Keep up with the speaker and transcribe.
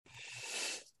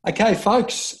Okay,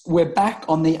 folks, we're back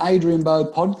on the Adrian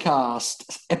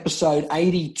podcast, episode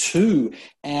 82,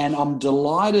 and I'm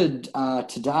delighted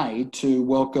today to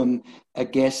welcome a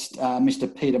guest,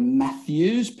 Mr. Peter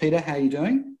Matthews. Peter, how are you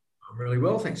doing? I'm really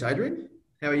well, thanks, Adrian.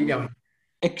 How are you going?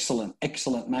 Excellent,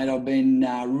 mate. I've been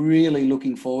really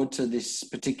looking forward to this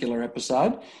particular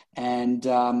episode, and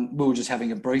we were just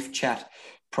having a brief chat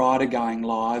prior to going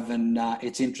live, and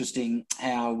it's interesting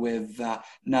how we've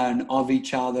known of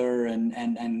each other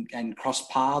and crossed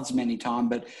paths many times,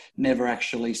 but never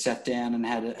actually sat down and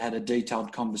had a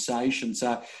detailed conversation.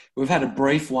 So we've had a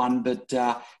brief one, but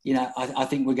I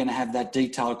think we're going to have that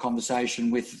detailed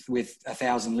conversation with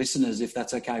 1,000 listeners, if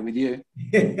that's okay with you.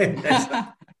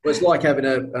 Well, it's like having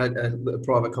a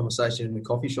private conversation in a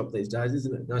coffee shop these days,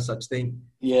 isn't it? No such thing.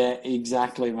 Yeah,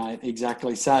 exactly, mate.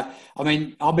 Exactly. So, I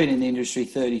mean, I've been in the industry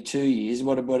 32 years.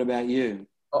 What about you?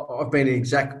 I've been in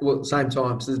same time.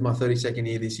 So this is my 32nd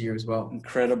year this year as well.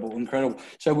 Incredible.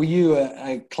 So were you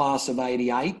a class of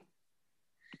 88?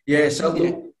 Yeah. So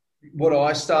look, when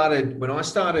I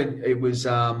started, it was,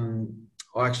 I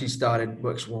actually started,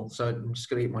 so I'm just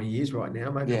going to get my years right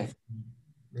now. Maybe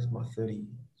this is my 31st.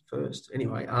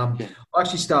 Anyway, I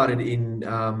actually started when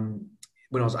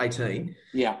I was 18.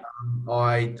 Yeah.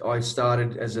 I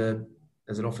started as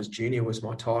an office junior was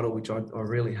my title, which I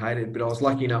really hated, but I was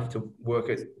lucky enough to work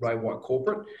at Ray White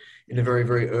Corporate in the very,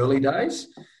 very early days.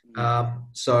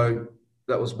 So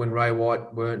that was when Ray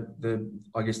White weren't the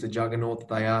juggernaut that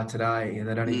they are today, and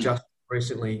they'd only just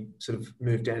recently sort of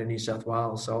moved down to New South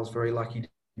Wales. So I was very lucky to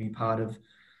be part of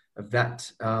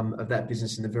that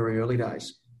business in the very early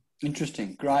days.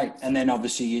 Interesting. Great. And then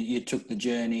obviously you took the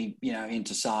journey,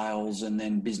 into sales and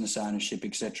then business ownership,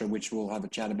 etc., which we'll have a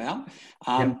chat about.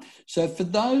 So for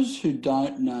those who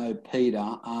don't know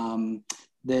Peter,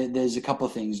 there's a couple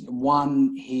of things.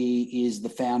 One, he is the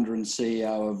founder and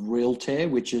CEO of REINSW,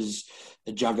 which is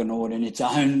a juggernaut in its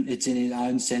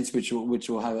own sense, which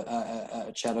we'll have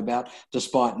a chat about,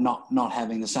 despite not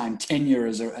having the same tenure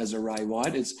as a Ray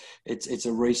White. It's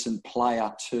a recent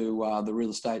player to the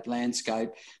real estate landscape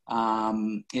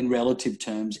in relative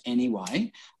terms,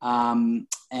 anyway.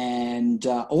 And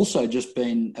also just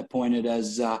been appointed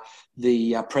as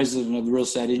the president of the Real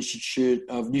Estate Institute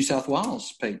of New South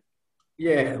Wales, Pete.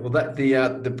 Yeah, well,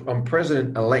 I'm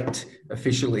president-elect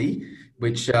officially,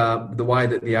 which the way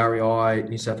that the REI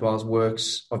New South Wales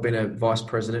works, I've been a vice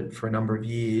president for a number of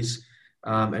years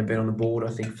and been on the board,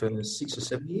 I think, for 6 or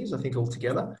 7 years, I think,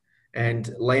 altogether. And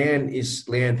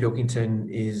Leanne Pilkington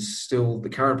is still the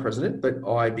current president, but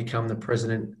I become the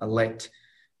president-elect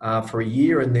for a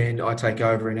year, and then I take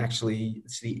over, and actually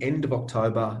it's the end of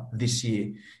October this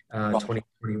year,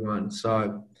 2021.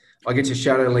 So I get to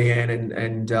shadow Leanne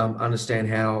and understand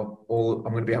how I'm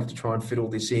going to be able to try and fit all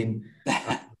this in,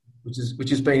 which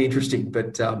has been interesting,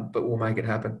 but we'll make it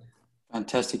happen.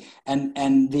 Fantastic.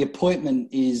 And the appointment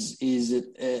is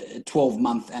a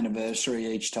 12-month anniversary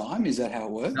each time. Is that how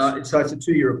it works? So it's a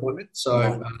 2-year appointment.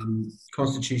 So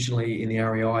constitutionally in the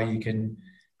REI, you can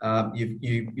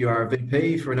you are a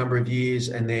VP for a number of years,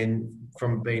 and then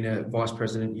from being a vice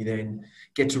president, you then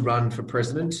get to run for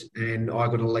president. And I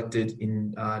got elected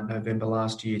in November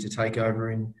last year to take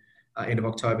over in end of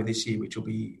October this year, which will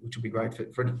be great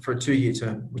for a 2-year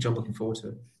term, which I'm looking forward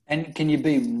to. And can you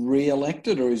be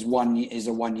re-elected, or is a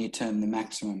 1-year term the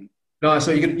maximum? No,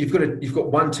 so you've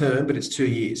got one term, but it's 2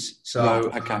 years.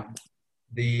 So okay.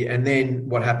 And then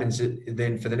what happens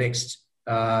then for the next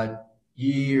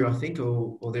year, I think,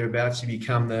 or thereabouts, you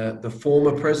become the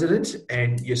former president,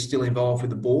 and you're still involved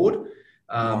with the board,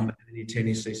 and then your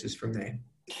tenure ceases from there.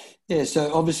 Yeah,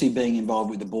 so obviously being involved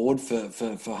with the board for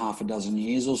half a dozen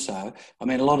years or so, I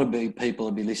mean, a lot of people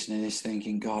would be listening to this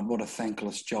thinking, God, what a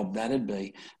thankless job that'd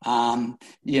be.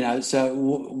 So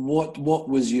what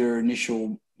was your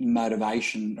initial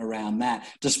motivation around that,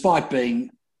 despite being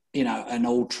an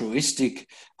altruistic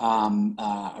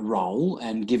role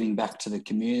and giving back to the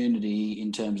community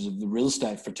in terms of the real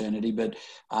estate fraternity, but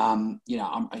no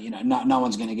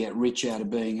one's going to get rich out of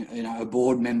being a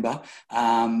board member.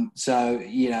 It's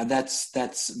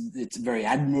very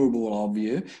admirable of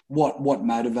you. What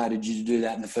motivated you to do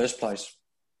that in the first place?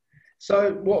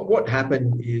 So what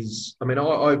happened is, I mean,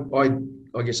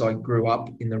 I guess I grew up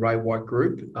in the Ray White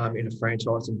Group in a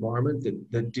franchise environment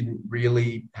that didn't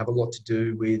really have a lot to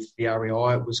do with the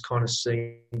REI. It was kind of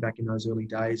seen back in those early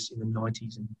days in the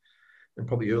 90s and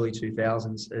probably early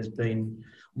 2000s as being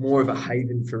more of a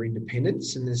haven for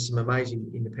independents, and there's some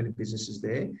amazing independent businesses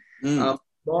there.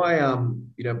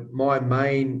 My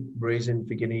main reason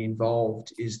for getting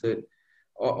involved is that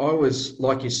I was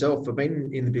like yourself. I've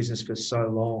been in the business for so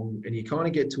long, and you kind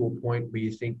of get to a point where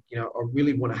you think, I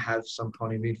really want to have some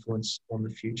kind of influence on the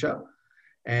future.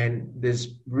 And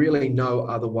there's really no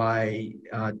other way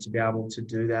to be able to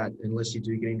do that unless you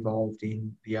do get involved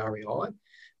in the REI.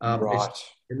 Right.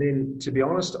 And then, to be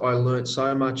honest, I learned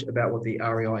so much about what the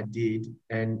REI did,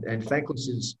 and thankless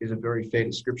is a very fair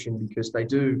description because they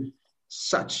do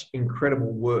such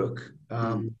incredible work.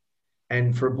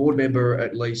 And for a board member,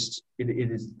 at least, it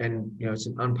is, and it's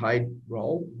an unpaid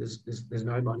role. There's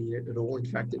no money in it at all. In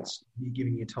fact, it's you're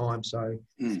giving your time, so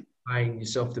paying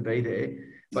yourself to be there.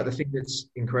 But the thing that's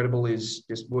incredible is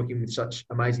just working with such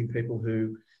amazing people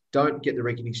who don't get the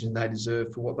recognition they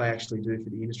deserve for what they actually do for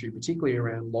the industry, particularly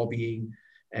around lobbying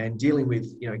and dealing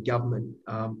with government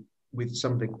with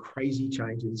some of the crazy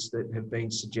changes that have been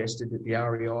suggested that the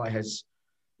REI has.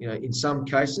 In some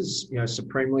cases,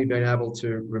 supremely been able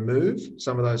to remove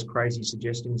some of those crazy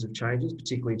suggestions of changes,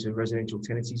 particularly to Residential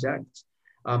Tenancies Act.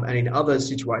 And in other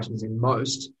situations, in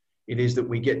most, it is that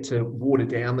we get to water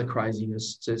down the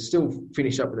craziness to still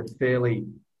finish up with a fairly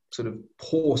sort of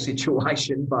poor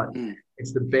situation, but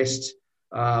it's the best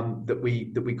that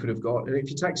we could have got. And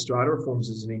if you take strata reforms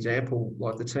as an example,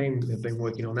 like the team have been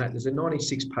working on that, there's a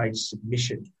 96-page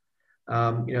submission.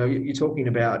 You're talking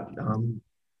about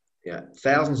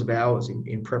thousands of hours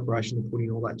in preparation of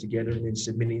putting all that together and then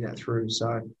submitting that through.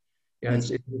 So,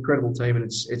 it's an incredible team,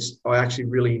 and I actually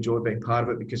really enjoy being part of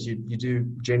it because you do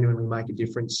genuinely make a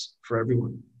difference for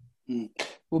everyone.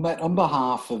 Well, mate, on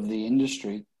behalf of the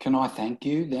industry, can I thank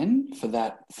you then for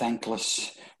that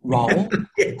thankless role?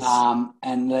 Yes.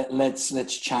 And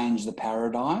let's change the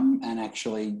paradigm and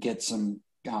actually get some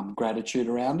gratitude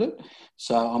around it.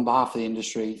 So, on behalf of the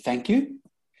industry, thank you.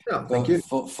 Oh, thank you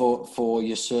for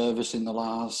your service in the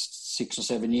last 6 or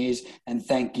 7 years, and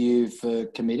thank you for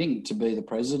committing to be the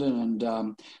president.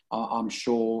 And I'm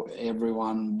sure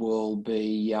everyone will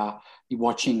be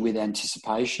watching with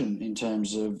anticipation in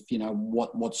terms of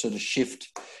what sort of shift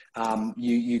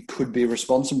you could be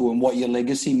responsible and what your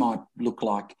legacy might look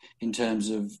like in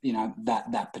terms of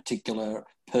that particular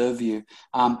purview.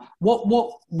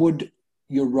 What would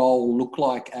your role look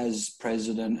like as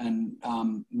president,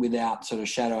 and without sort of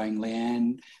shadowing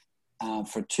Leanne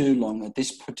for too long at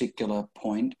this particular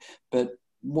point, but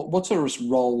what sort of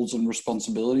roles and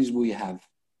responsibilities will you have?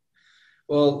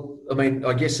 Well, I mean,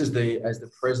 I guess as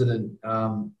the president,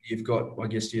 you've got, I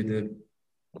guess you're the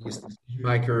decision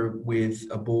maker with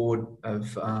a board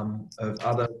of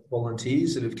other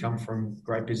volunteers that have come from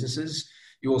great businesses.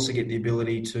 You also get the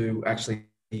ability to actually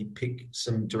pick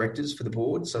some directors for the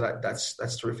board, so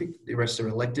that's terrific. The rest are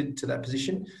elected to that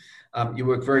position. You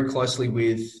work very closely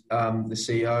with the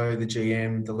CEO, the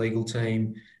GM, the legal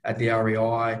team at the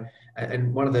REI,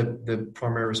 and one of the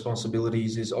primary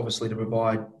responsibilities is obviously to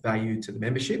provide value to the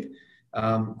membership,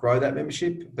 grow that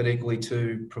membership, but equally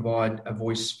to provide a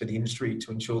voice for the industry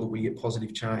to ensure that we get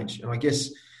positive change. And I guess,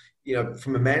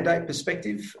 from a mandate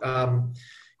perspective,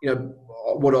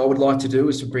 what I would like to do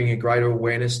is to bring a greater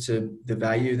awareness to the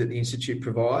value that the Institute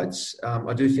provides.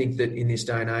 I do think that in this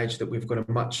day and age that we've got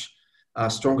a much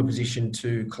stronger position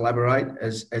to collaborate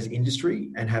as industry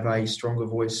and have a stronger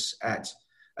voice at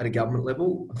a government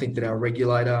level. I think that our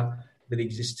regulator that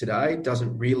exists today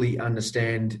doesn't really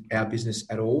understand our business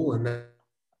at all, and that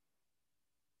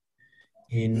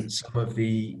in some of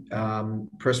the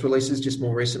press releases just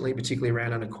more recently, particularly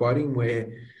around underquoting, where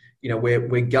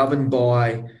we're governed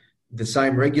by the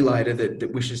same regulator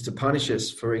that wishes to punish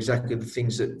us for exactly the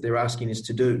things that they're asking us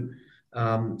to do.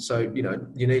 So,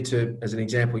 you need to, as an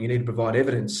example, you need to provide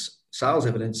evidence, sales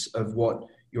evidence of what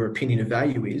your opinion of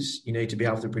value is. You need to be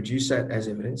able to produce that as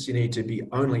evidence. You need to be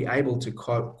only able to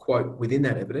quote within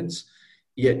that evidence.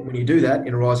 Yet when you do that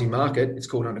in a rising market, it's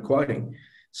called underquoting.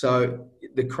 So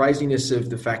the craziness of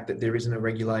the fact that there isn't a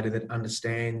regulator that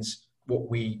understands what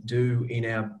we do in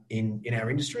our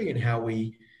industry and how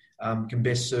we can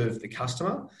best serve the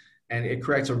customer, and it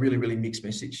creates a really, really mixed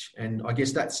message. And I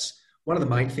guess that's one of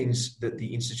the main things that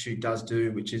the Institute does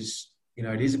do, which is,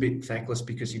 it is a bit thankless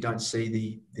because you don't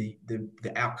see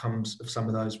the outcomes of some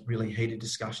of those really heated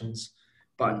discussions.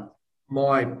 But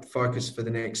my focus for the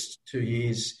next 2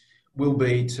 years will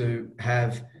be to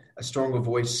have a stronger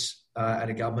voice at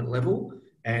a government level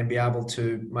and be able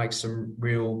to make some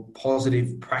real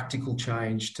positive, practical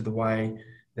change to the way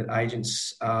that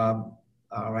agents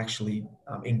are actually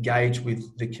engaged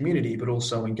with the community, but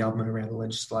also in government around the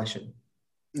legislation.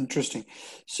 Interesting.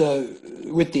 So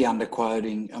with the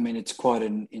underquoting, I mean, it's quite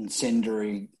an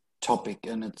incendiary topic,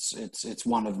 and it's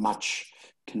one of much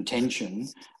contention.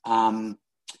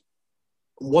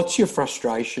 What's your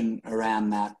frustration around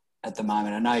that at the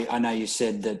moment? I know you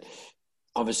said that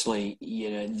obviously,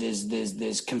 there's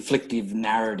conflictive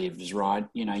narratives, right?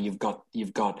 You've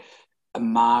got a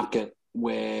market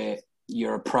where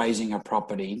you're appraising a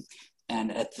property,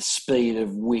 and at the speed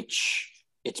of which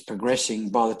it's progressing,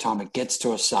 by the time it gets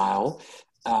to a sale,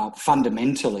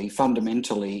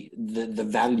 fundamentally, the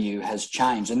value has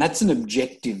changed, and that's an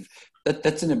objective.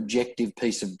 That's an objective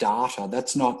piece of data.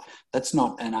 That's not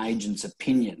an agent's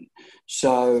opinion.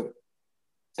 So,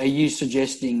 are you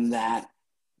suggesting that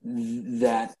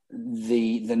the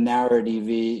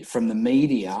narrative from the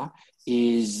media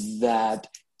is that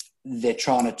they're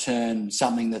trying to turn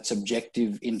something that's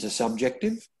objective into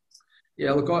subjective?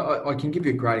 Yeah, look, I can give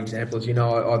you a great example. As you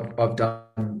know, I've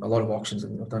done a lot of auctions,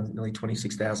 and I've done nearly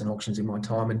 26,000 auctions in my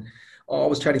time. And I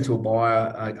was chatting to a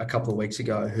buyer a couple of weeks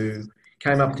ago who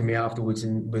came up to me afterwards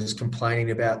and was complaining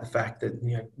about the fact that,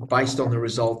 based on the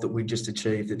result that we just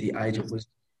achieved, that the agent was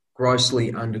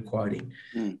grossly underquoting.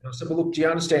 And I said, well, look, do you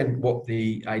understand what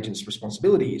the agent's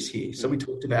responsibility is here? So we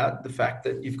talked about the fact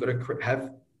that you've got to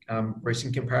have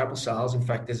recent comparable sales. In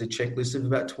fact, there's a checklist of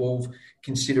about 12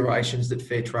 considerations that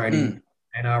Fair Trading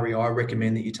and REI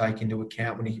recommend that you take into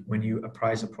account when you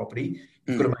appraise a property.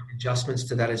 You've got to make adjustments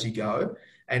to that as you go.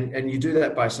 And you do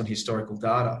that based on historical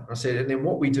data. And I said, and then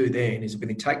what we do then is when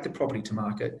we take the property to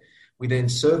market, we then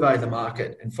survey the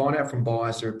market and find out from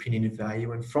buyers their opinion of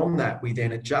value. And from that, we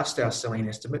then adjust our selling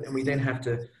estimate, and we then have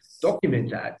to document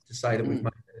that to say that we've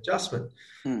made an adjustment.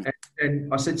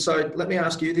 And I said, so let me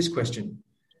ask you this question.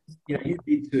 You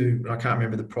bid to, I can't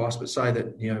remember the price, but say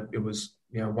that, it was,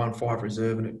 1.5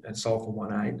 reserve and it sold for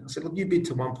 1.8. I said, look, you bid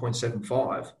to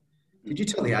 1.75. Did you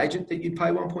tell the agent that you'd pay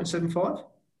 1.75?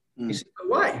 He said,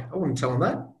 no way. I wouldn't tell him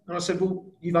that. And I said, well,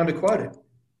 you've underquoted.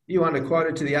 You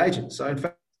underquoted to the agent. So in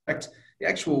fact, the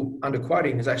actual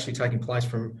underquoting is actually taking place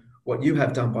from what you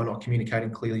have done by not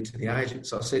communicating clearly to the agent.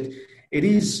 So I said,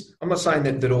 I'm not saying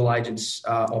that all agents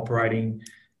are operating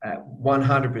at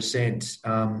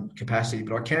 100% capacity,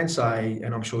 but I can say,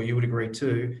 and I'm sure you would agree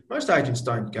too, most agents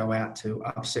don't go out to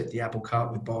upset the apple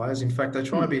cart with buyers. In fact, they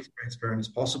try and be as transparent as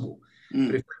possible.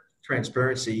 But if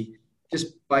transparency,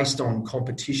 just based on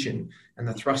competition and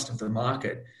the thrust of the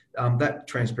market, that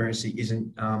transparency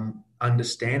isn't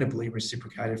understandably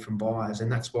reciprocated from buyers,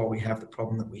 and that's why we have the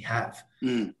problem that we have.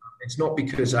 It's not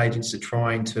because agents are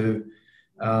trying to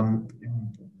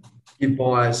give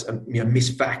buyers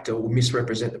misfactor or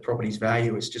misrepresent the property's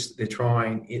value. It's just that they're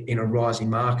trying in a rising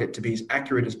market to be as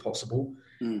accurate as possible.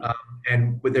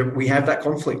 And we have that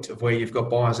conflict of where you've got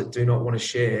buyers that do not want to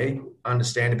share,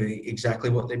 understandably, exactly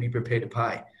what they'd be prepared to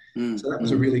pay. So that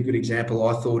was a really good example,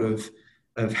 I thought,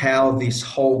 of how this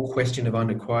whole question of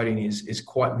underquoting is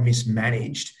quite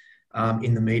mismanaged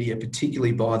in the media,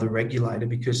 particularly by the regulator,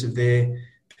 because of their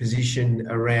position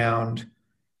around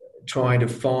trying to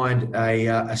find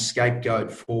a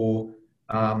scapegoat for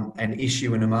an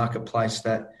issue in a marketplace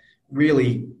that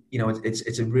really,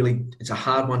 it's a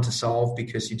hard one to solve,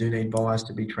 because you do need buyers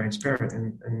to be transparent.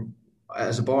 And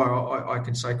as a buyer, I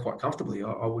can say quite comfortably,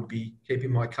 I would be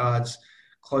keeping my cards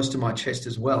close to my chest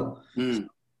as well. So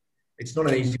it's not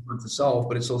an easy one to solve,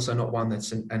 but it's also not one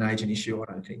that's an agent issue, I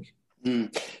don't think.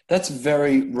 That's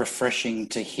very refreshing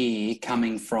to hear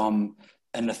coming from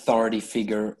an authority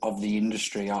figure of the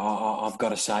industry. I've got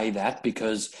to say that,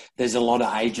 because there's a lot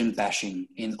of agent bashing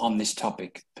on this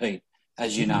topic, Pete,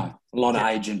 as you know, a lot of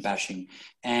agent bashing.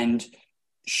 And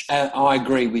I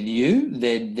agree with you.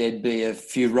 There'd be a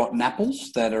few rotten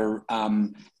apples that are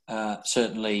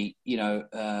certainly,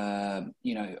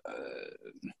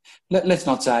 let's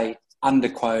not say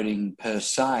underquoting per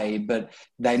se, but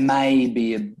they may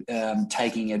be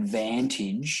taking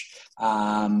advantage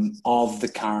of the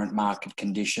current market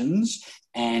conditions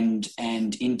and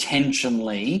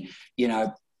intentionally,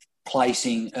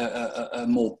 placing a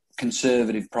more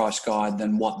conservative price guide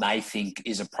than what they think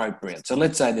is appropriate. So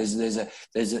let's say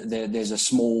there's a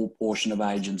small portion of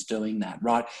agents doing that,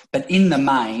 right? But in the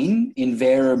main,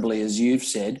 invariably, as you've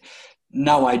said,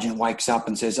 no agent wakes up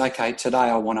and says, okay, today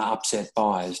I want to upset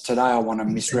buyers. Today I want to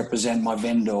misrepresent my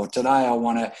vendor. Today I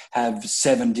want to have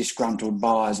 7 disgruntled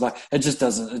buyers. Like it just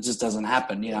doesn't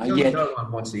happen, No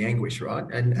one wants the anguish, right?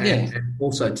 And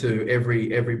also too,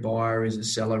 every buyer is a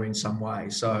seller in some way.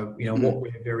 So, what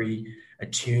we're very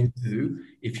attuned to,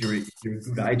 if you're a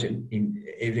good agent, even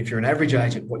if you're an average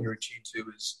agent, what you're attuned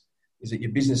to is that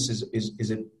your business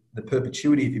the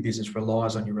perpetuity of your business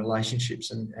relies on your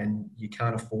relationships, and you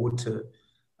can't afford to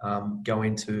go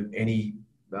into any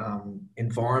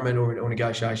environment or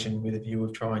negotiation with a view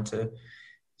of trying to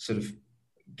sort of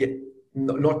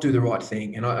not do the right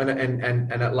thing. And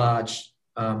at large,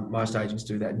 most agents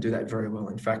do that and do that very well.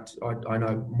 In fact, I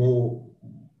know more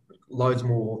loads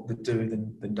more that do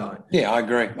than don't. Yeah, I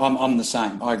agree. I'm the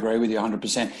same. I agree with you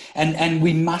 100%. And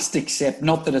we must accept,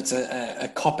 not that it's a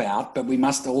cop-out, but we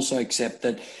must also accept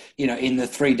that, in the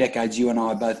 3 decades you and I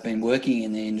have both been working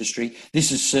in the industry,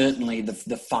 this is certainly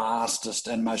the fastest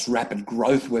and most rapid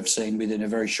growth we've seen within a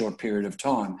very short period of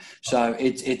time. So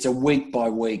it's a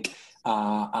week-by-week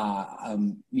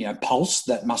pulse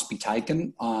that must be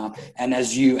taken. And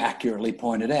as you accurately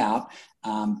pointed out,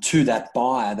 to that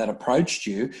buyer that approached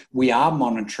you, we are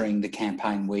monitoring the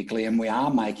campaign weekly and we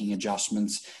are making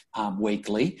adjustments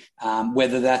weekly,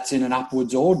 whether that's in an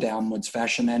upwards or downwards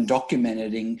fashion, and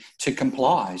documenting to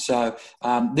comply. So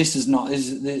this is not,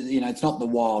 it's not the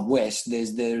Wild West.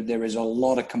 There is a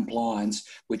lot of compliance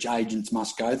which agents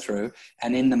must go through,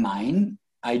 and in the main,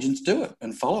 agents do it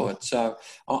and follow it. So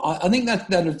I think that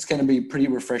it's going to be pretty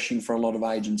refreshing for a lot of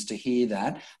agents to hear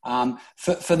that.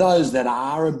 For those that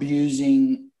are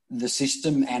abusing the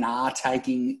system and are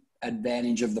taking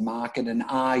advantage of the market and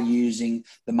are using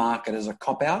the market as a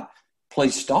cop-out,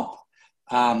 please stop.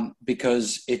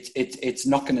 Because it's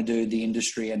not going to do the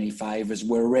industry any favours.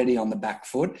 We're already on the back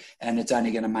foot, and it's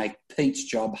only going to make Pete's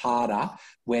job harder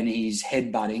when he's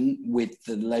headbutting with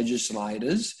the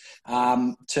legislators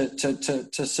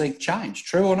to seek change.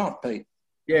 True or not, Pete?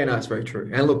 Yeah, no, it's very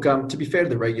true. And look, to be fair to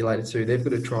the regulator too, they've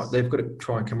got to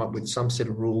try and come up with some set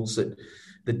of rules that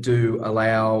do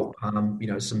allow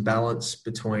some balance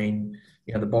between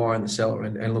the buyer and the seller.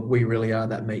 And look, we really are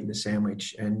that meat in the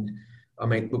sandwich. And I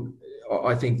mean, look,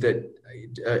 I think that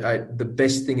the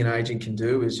best thing an agent can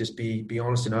do is just be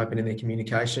honest and open in their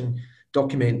communication,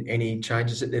 document any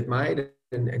changes that they've made,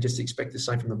 and just expect the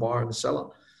same from the buyer and the seller,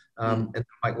 and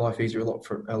make life easier,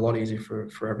 a lot easier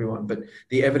for everyone. But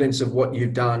the evidence of what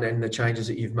you've done and the changes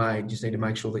that you've made, you just need to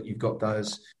make sure that you've got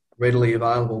those readily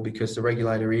available, because the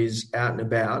regulator is out and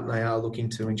about, and they are looking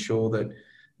to ensure that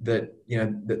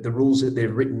the rules that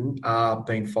they've written are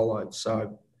being followed.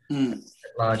 So. At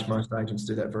large, most agents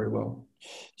do that very well.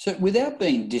 So without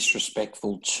being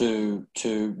disrespectful to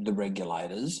the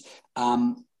regulators,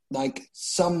 like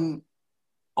some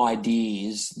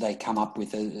ideas they come up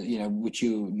with, which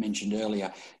you mentioned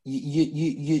earlier,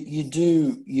 you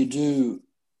do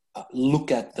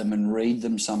look at them and read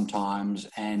them sometimes,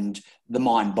 and the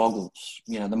mind boggles.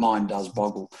 The mind does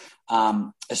boggle,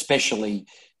 especially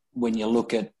when you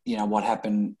look at, what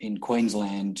happened in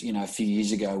Queensland, a few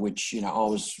years ago, which, I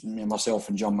was, myself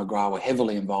and John McGrath were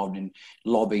heavily involved in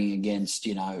lobbying against,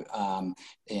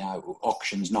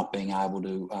 auctions not being able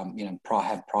to,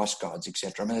 have price guides,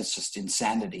 etc. I mean, it's just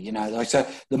insanity, so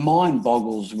the mind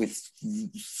boggles with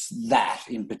that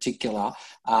in particular.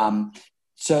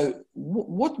 So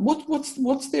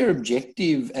what's their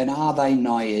objective, and are they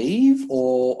naive,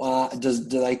 or do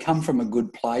they come from a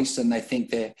good place and they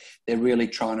think they're really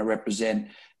trying to represent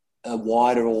a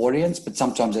wider audience, but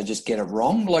sometimes they just get it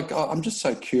wrong? Like, I'm just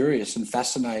so curious and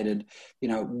fascinated,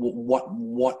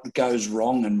 what goes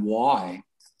wrong and why.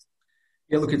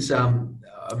 Yeah, look, it's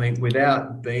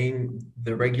without being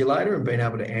the regulator and being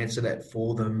able to answer that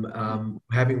for them,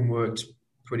 having worked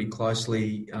pretty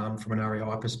closely from an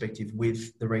REI perspective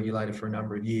with the regulator for a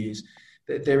number of years,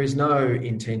 that there is no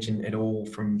intention at all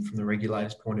from the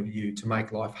regulator's point of view to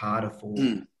make life harder for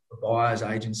buyers,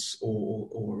 agents,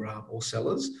 or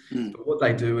sellers. But what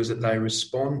they do is that they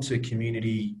respond to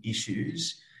community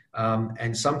issues,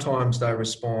 and sometimes they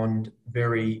respond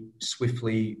very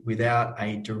swiftly without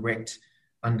a direct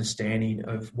understanding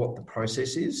of what the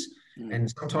process is.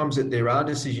 And sometimes that there are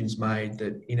decisions made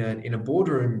that in a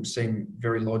boardroom seem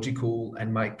very logical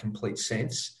and make complete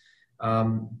sense,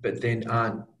 but then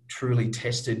aren't truly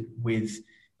tested with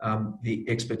the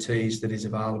expertise that is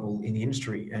available in the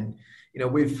industry. And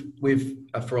we've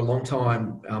for a long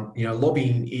time,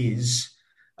 lobbying is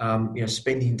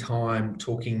spending time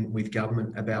talking with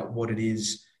government about what it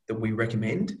is that we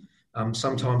recommend.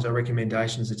 Sometimes our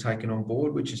recommendations are taken on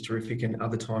board, which is terrific, and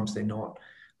other times they're not.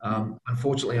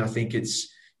 Unfortunately, I think it's,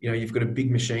 you've got a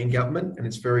big machine government, and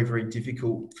it's very, very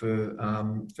difficult for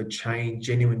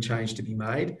genuine change to be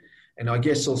made. And I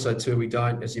guess also too, we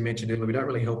don't, as you mentioned earlier, we don't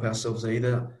really help ourselves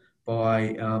either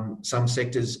by some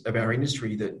sectors of our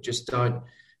industry that just don't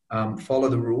follow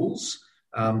the rules.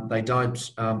 They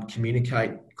don't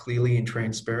communicate clearly and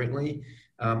transparently.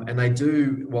 And they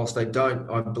do, whilst they don't,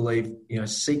 I believe,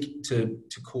 seek to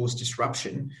cause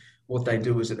disruption, what they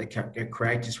do is that they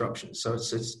create disruption. So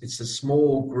it's a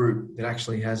small group that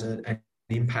actually has an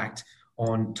impact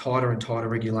on tighter and tighter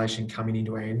regulation coming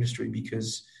into our industry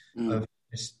because of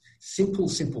simple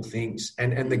things.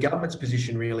 And the government's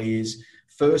position really is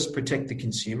first protect the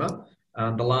consumer.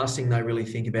 The last thing they really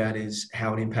think about is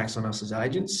how it impacts on us as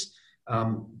agents.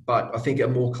 But I think a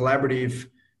more collaborative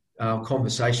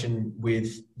conversation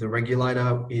with the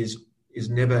regulator is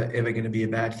never ever going to be a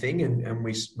bad thing, and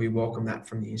we welcome that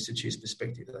from the Institute's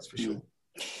perspective. That's for sure.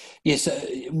 Yes,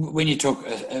 when you talk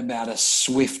about a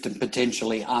swift and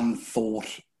potentially unthought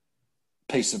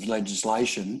piece of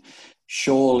legislation,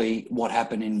 surely what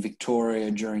happened in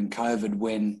Victoria during COVID,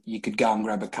 when you could go and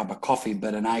grab a cup of coffee,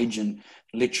 but an agent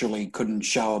literally couldn't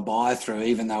show a buy through,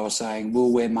 even though they were saying,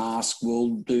 we'll wear masks,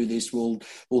 we'll do this, we'll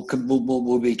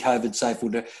be COVID safe.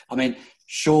 I mean,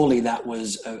 surely that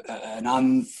was an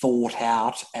unthought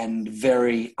out and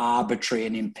very arbitrary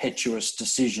and impetuous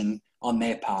decision on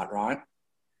their part, right?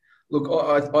 Look,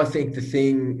 I think the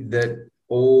thing that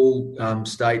all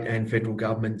state and federal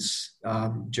governments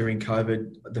during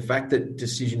COVID, the fact that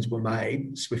decisions were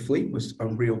made swiftly was a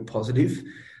real positive.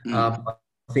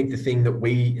 I think the thing that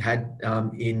we had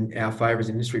in our favour as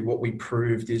an industry, what we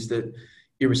proved is that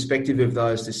irrespective of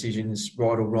those decisions,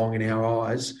 right or wrong in our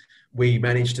eyes, we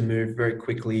managed to move very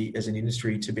quickly as an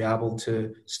industry to be able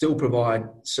to still provide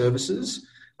services,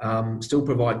 still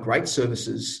provide great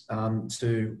services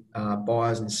to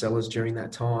buyers and sellers during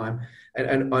that time.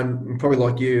 And I'm probably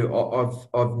like you,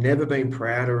 I've never been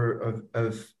prouder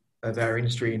of our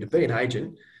industry and to be an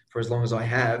agent for as long as I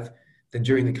have than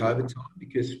during the COVID time,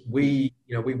 because we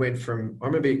went from, I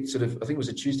remember I think it was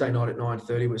a Tuesday night at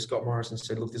 9:30 where Scott Morrison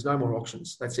said, look, there's no more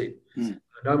auctions. That's it.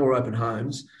 No more open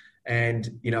homes.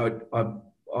 And,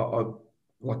 I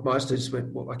like most, I just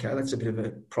went, well, okay, that's a bit of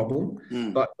a problem.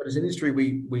 But as an industry,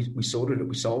 we sorted it.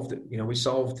 We solved it. We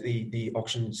solved the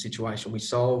auction situation. We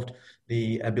solved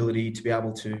the ability to be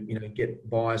able to, get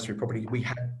buyers through property. We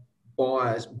had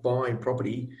buyers buying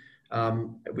property,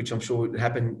 which I'm sure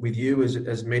happened with you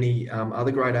as many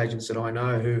other great agents that I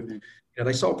know who,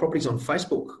 they sold properties on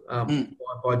Facebook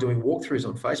by doing walkthroughs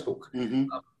on Facebook.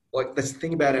 Like, that's the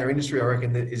thing about our industry, I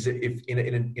reckon, that is that if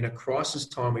in a crisis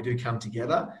time we do come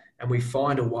together and we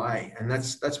find a way, and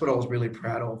that's what I was really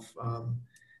proud of.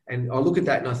 And I look at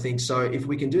that and I think, so if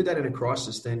we can do that in a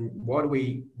crisis, then why don't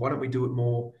we do it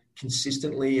more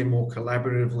consistently and more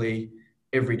collaboratively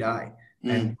every day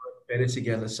and work better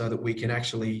together so that we can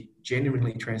actually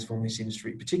genuinely transform this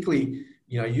industry, particularly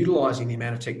utilising the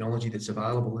amount of technology that's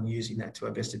available and using that to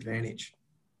our best advantage.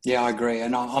 Yeah, I agree.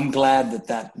 And I'm glad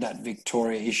that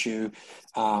Victoria issue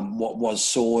what was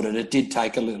sorted. It did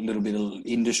take a little bit of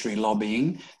industry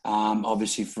lobbying,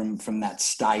 obviously from that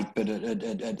state, but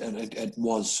it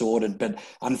was sorted. But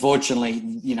unfortunately,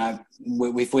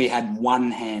 if we had one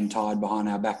hand tied behind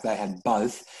our back, they had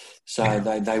both. So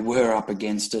they were up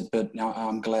against it. But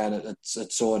I'm glad it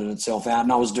sorted itself out.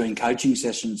 And I was doing coaching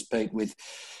sessions, Pete, with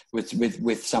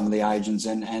some of the agents,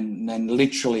 and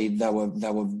literally they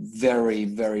were very,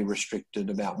 very restricted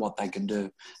about what they could do.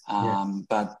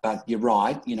 But you're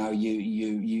right.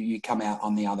 You come out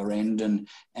on the other end,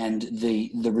 and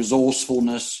the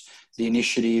resourcefulness, the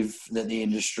initiative that the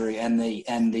industry and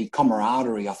the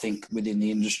camaraderie, I think, within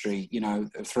the industry,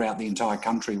 throughout the entire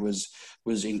country was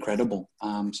incredible.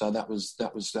 So that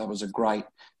was a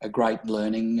great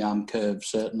learning curve,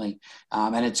 certainly.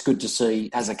 And it's good to see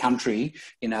as a country,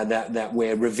 that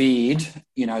we're revered,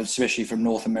 especially from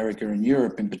North America and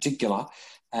Europe in particular,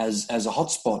 as a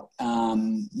hotspot,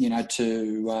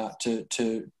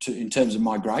 to in terms of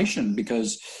migration,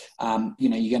 because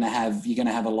you're going to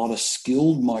have a lot of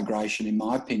skilled migration, in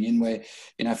my opinion, where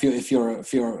if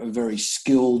you're a very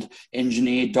skilled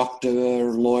engineer, doctor,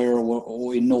 lawyer,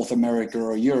 or in North America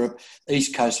or Europe,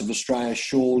 east coast of Australia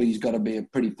surely has got to be a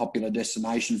pretty popular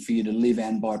destination for you to live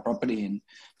and buy property in.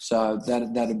 So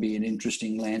that'd be an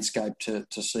interesting landscape to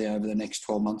see over the next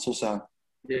 12 months or so.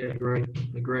 Yeah,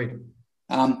 agreed.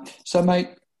 So, mate,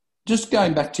 just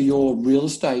going back to your real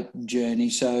estate journey.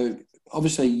 So,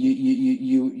 obviously,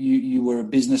 you were a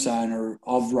business owner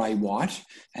of Ray White,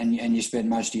 and you spent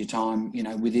most of your time,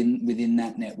 within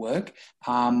that network.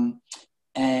 And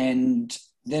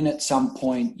then at some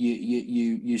point,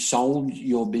 you sold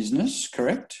your business,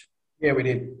 correct? Yeah, we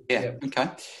did. Yeah. Okay.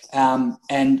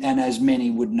 And as many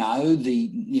would know,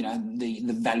 the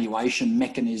valuation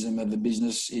mechanism of the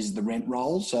business is the rent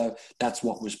roll. So that's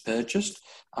what was purchased.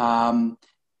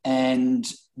 And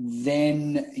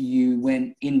then you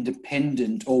went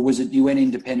independent, or was it you went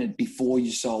independent before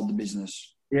you sold the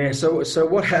business? Yeah. So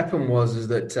what happened was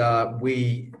that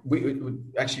we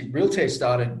actually Realtair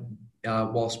started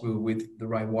whilst we were with the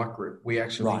Ray White Group. We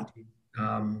actually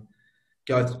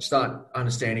start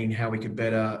understanding how we could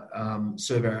better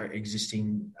serve our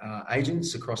existing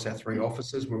agents across our three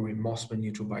offices. We're in Mossman,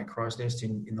 Neutral Bay, Crow's Nest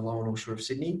in the lower North Shore of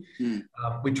Sydney.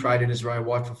 We traded as Ray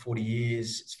White for 40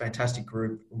 years. It's a fantastic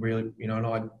group, really.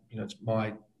 And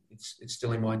it's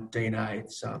still in my DNA.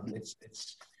 It's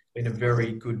been a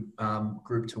very good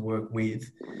group to work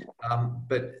with.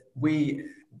 But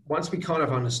once we kind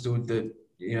of understood that,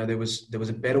 there was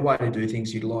a better way to do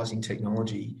things utilising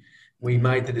technology, we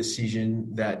made the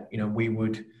decision that, we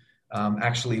would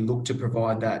actually look to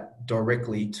provide that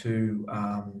directly to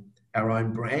our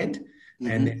own brand,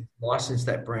 and then license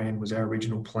that brand was our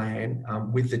original plan,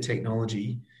 with the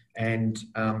technology, and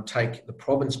take the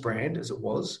province brand as it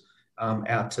was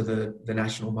out to the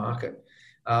national market.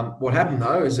 What happened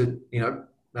though is that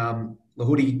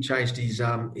Lahudi changed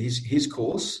his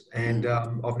course, and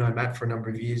I've known Matt for a number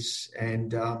of years,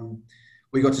 and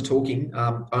we got to talking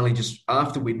only just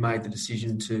after we'd made the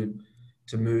decision to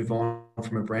move on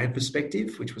from a brand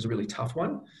perspective, which was a really tough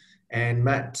one. And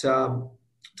Matt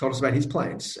told us about his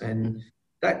plans, and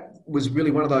that was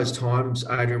really one of those times,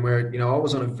 Adrian, where I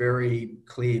was on a very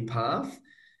clear path,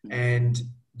 and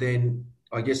then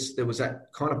I guess there was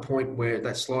that kind of point where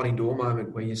that sliding door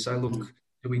moment where you say, look,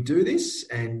 do we do this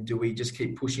and do we just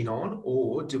keep pushing on,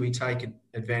 or do we take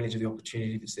advantage of the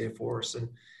opportunity that's there for us?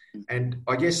 And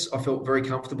I guess I felt very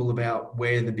comfortable about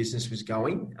where the business was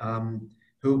going,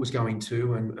 who it was going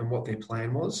to, and what their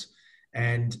plan was.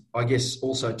 And I guess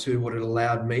also too, what it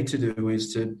allowed me to do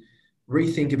is to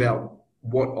rethink about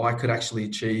what I could actually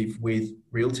achieve with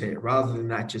Realtair, rather than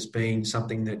that just being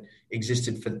something that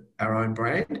existed for our own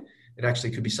brand. It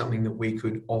actually could be something that we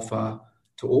could offer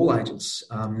to all agents,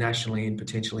 nationally and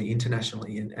potentially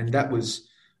internationally. And that was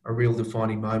a real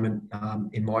defining moment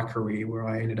in my career, where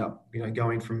I ended up,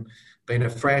 going from being a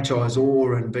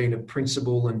franchisor and being a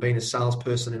principal and being a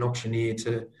salesperson and auctioneer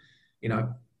to,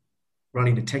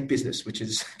 running a tech business, which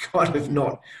is kind of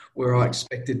not where I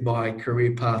expected my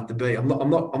career path to be. I'm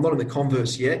not in the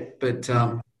Converse yet, but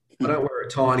I don't wear a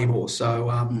tie anymore. So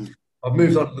I've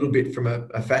moved on a little bit from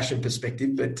a fashion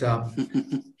perspective, but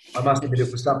I must admit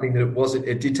it was something that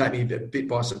it did take me a bit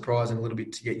by surprise and a little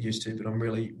bit to get used to, but I'm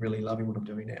really, really loving what I'm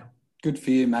doing now. Good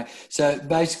for you, mate. So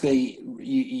basically,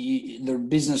 the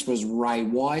business was Ray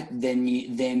White.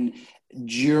 Then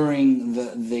during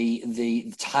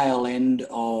the tail end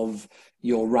of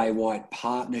your Ray White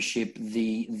partnership,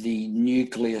 the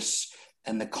nucleus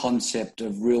and the concept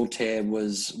of Realtair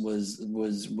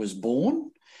was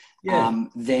born. Yeah.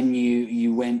 Then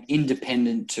you went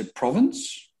independent to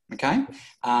province. Okay,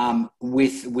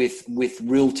 with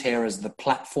Realtair as the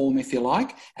platform, if you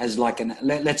like, as like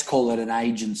let's call it an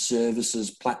agent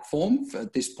services platform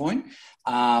at this point,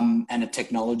 and a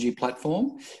technology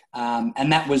platform,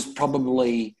 and that was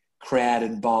probably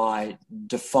created by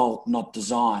default, not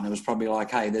design. It was probably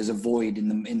like, hey, there's a void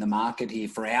in the market here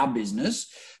for our business.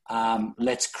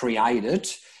 Let's create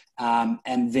it,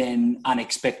 and then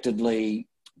unexpectedly,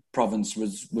 province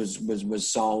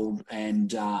was sold, and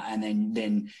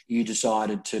then you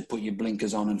decided to put your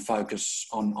blinkers on and focus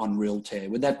on Realtair.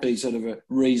 Would that be sort of a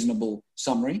reasonable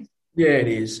summary? Yeah, it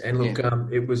is. And look,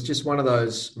 it was just one of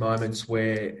those moments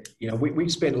where, we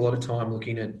spent a lot of time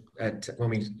looking at when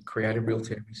we created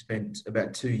Realtair. We spent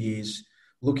about 2 years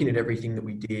looking at everything that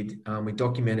we did. We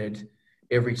documented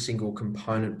every single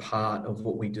component part of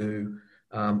what we do.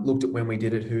 Looked at when we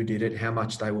did it, who did it, how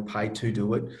much they were paid to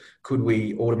do it. Could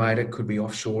we automate it? Could we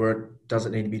offshore it? Does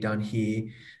it need to be done here?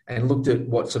 And looked at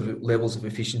what sort of levels of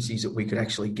efficiencies that we could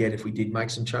actually get if we did make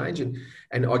some change. And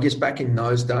I guess back in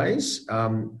those days,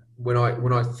 when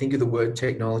I think of the word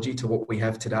technology to what we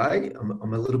have today,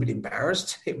 I'm a little bit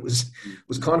embarrassed. It was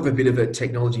kind of a bit of a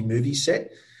technology movie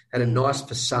set. Had a nice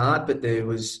facade, but there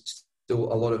was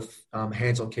still a lot of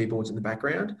hands on keyboards in the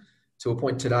background, to a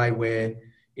point today where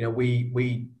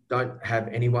we don't have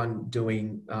anyone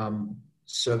doing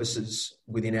services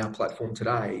within our platform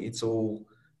today. It's all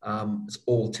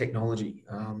technology.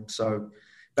 So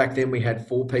back then we had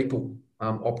 4 people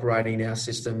operating our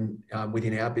system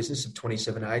within our business of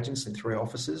 27 agents and 3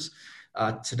 offices.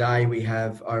 Today we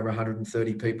have over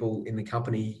 130 people in the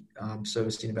company,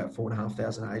 servicing about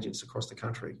 4,500 agents across the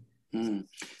country.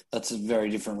 That's a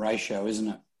very different ratio, isn't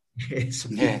it?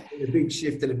 Yeah, it's a big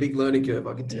shift and a big learning curve,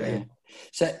 I can tell you.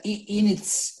 So in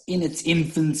its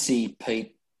infancy,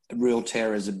 Pete,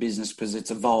 Realtair as a business, because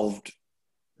it's evolved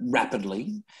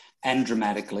rapidly and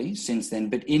dramatically since then,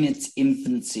 but in its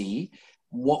infancy,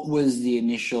 what was the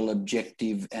initial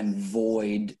objective and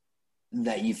void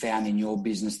that you found in your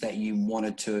business that you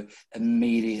wanted to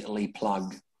immediately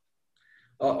plug?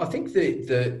 I think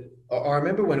I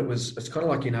remember when it's kind of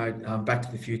like, Back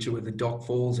to the Future, where the Doc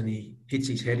falls and he hits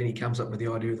his head and he comes up with the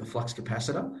idea of the flux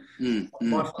capacitor.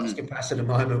 My flux capacitor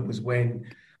moment was when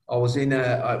I was in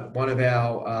one of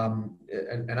our,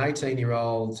 an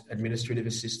 18-year-old administrative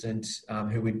assistant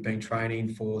who we'd been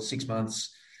training for 6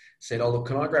 months, said, "Oh, look,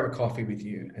 can I grab a coffee with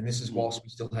you?" And this is whilst we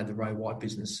still had the Ray White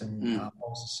business, and I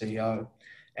was the CEO.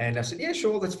 And I said, "Yeah,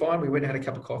 sure, that's fine." We went and had a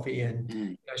cup of coffee,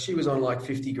 and she was on like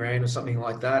 50 grand or something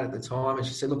like that at the time. And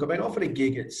she said, "Look, I've been offered a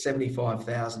gig at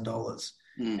 $75,000,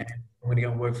 and I'm going to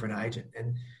go and work for an agent."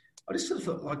 And I just sort of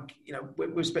thought, like,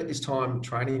 we've spent this time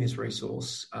training this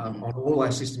resource on all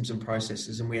our systems and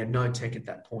processes, and we had no tech at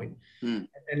that point.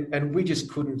 And we just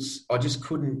couldn't. I just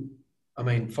couldn't. I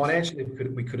mean, financially,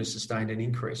 we could have sustained an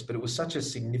increase, but it was such a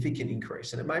significant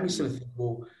increase, and it made me sort of think,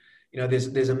 well,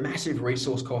 there's a massive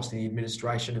resource cost in the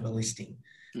administration of a listing.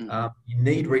 You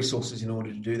need resources in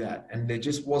order to do that. And there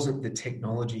just wasn't the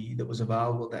technology that was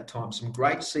available at that time. Some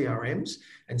great CRMs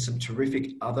and some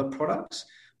terrific other products,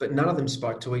 but none of them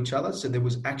spoke to each other. So there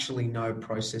was actually no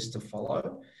process to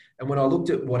follow. And when I looked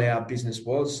at what our business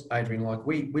was, Adrian, like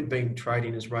we'd been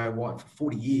trading as Ray White for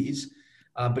 40 years.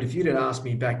 But if you'd had asked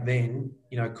me back then,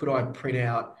 could I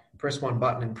press one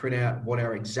button and print out what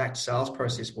our exact sales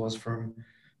process was from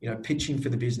pitching for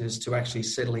the business to actually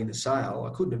settling the sale,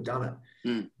 I couldn't have done it.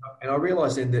 And I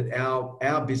realised then that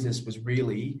our business was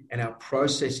really, and our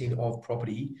processing of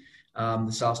property, the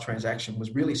sales transaction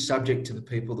was really subject to the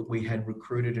people that we had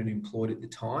recruited and employed at the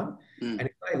time. And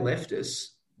if they left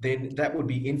us, then that would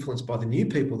be influenced by the new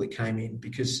people that came in,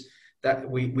 because that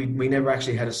we never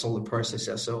actually had a solid process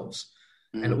ourselves.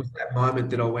 And it was that moment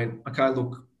that I went, okay,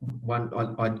 look,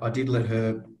 I did let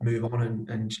her move on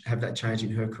and have that change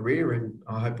in her career, and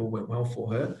I hope all went well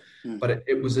for her. But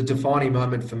it was a defining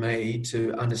moment for me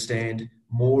to understand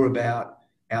more about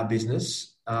our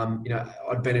business.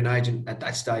 I'd been an agent at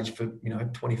that stage for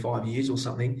 25 years or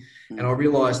something, and I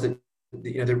realised that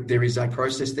there is a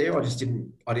process there. I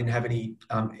didn't have any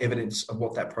evidence of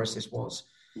what that process was.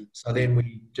 So then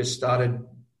we just started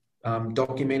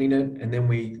documenting it, and then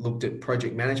we looked at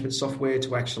project management software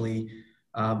to actually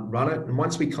run it. And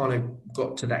once we kind of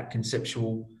got to that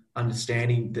conceptual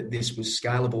understanding that this was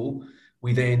scalable,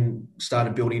 we then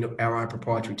started building our own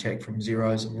proprietary tech from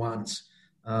zeros and ones.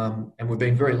 And we've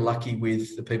been very lucky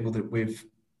with the people that we've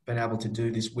been able to do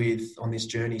this with on this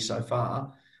journey so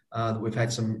far. That we've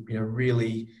had some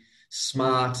really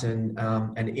smart and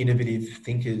innovative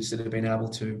thinkers that have been able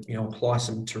to apply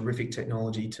some terrific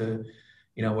technology to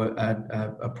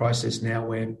a process now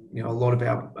where a lot of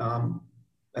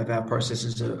our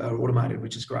processes are automated,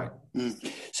 which is great.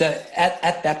 So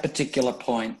at that particular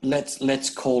point, let's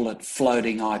call it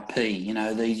floating IP.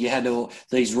 You had all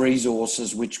these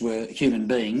resources which were human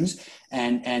beings,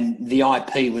 and the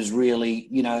IP was really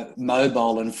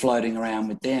mobile and floating around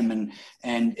with them, and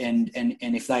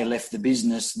if they left the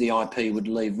business, the IP would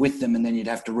leave with them, and then you'd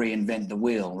have to reinvent the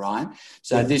wheel, right?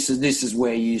 So this is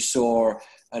where you saw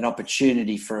an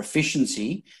opportunity for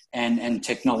efficiency, and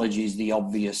technology is the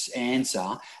obvious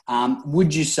answer.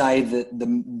 Would you say that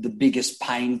the biggest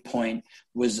pain point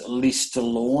was list to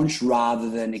launch rather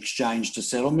than exchange to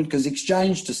settlement? Because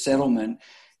exchange to settlement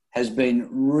has been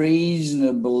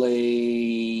reasonably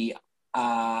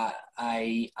a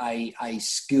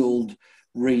skilled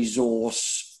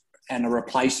resource and a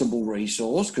replaceable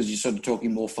resource, because you're sort of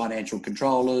talking more financial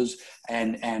controllers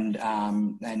and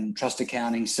trust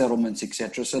accounting, settlements,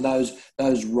 etc. So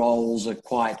those roles are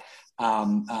quite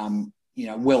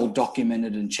well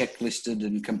documented and checklisted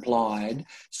and complied.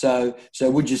 So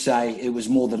would you say it was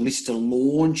more the list to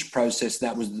launch process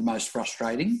that was the most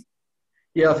frustrating?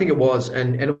 Yeah, I think it was,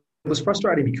 and it was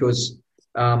frustrating because.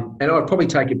 And I'd probably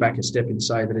take it back a step and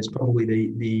say that it's probably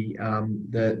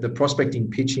the prospecting,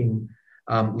 pitching,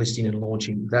 listing and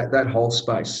launching, that whole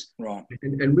space. Right.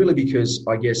 And really because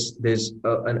I guess there's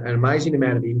an amazing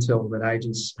amount of intel that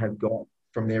agents have got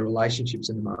from their relationships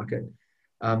in the market.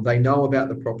 They know about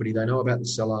the property, they know about the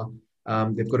seller,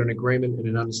 they've got an agreement and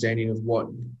an understanding of what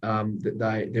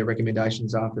their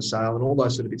recommendations are for sale and all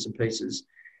those sort of bits and pieces.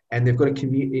 And they've got to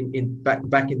commute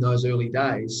back in those early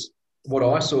days. What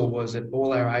I saw was that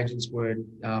all our agents were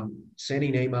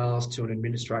sending emails to an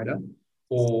administrator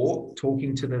or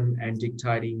talking to them and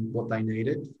dictating what they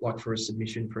needed, like for a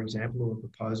submission, for example, or a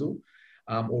proposal,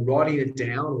 or writing it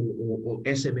down or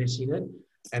SMSing it.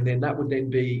 And then that would then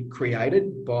be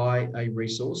created by a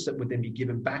resource that would then be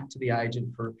given back to the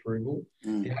agent for approval.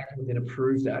 The agent would then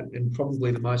approve that. And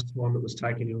probably the most time that was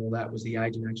taken in all that was the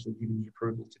agent actually giving the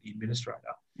approval to the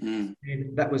administrator. And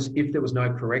that was if there was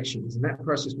no corrections. And that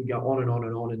process would go on and on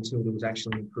and on until there was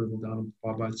actually approval done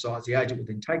by both sides. The agent would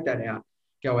then take that out,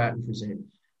 go out and present.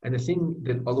 And the thing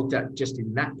that I looked at just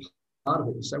in that part of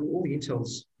it was, so all the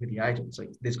intel's with the agent. So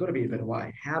there's got to be a better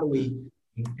way. How do we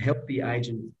help the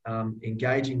agent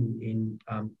engaging in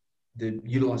the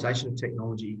utilisation of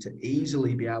technology to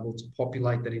easily be able to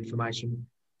populate that information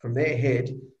from their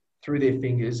head through their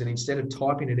fingers, and instead of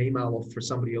typing an email off for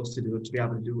somebody else to do it, to be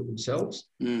able to do it themselves.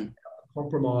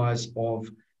 Compromise of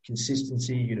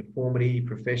consistency, uniformity,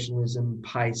 professionalism,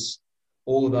 pace,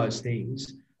 all of those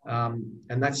things. And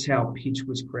that's how Pitch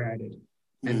was created.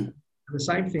 And the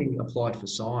same thing applied for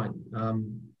Sign.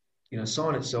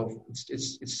 Sign itself,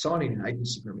 it's signing an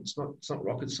agency agreement. It's not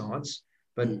rocket science,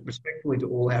 but respectfully to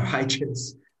all our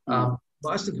agents,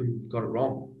 most of them got it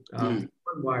wrong, one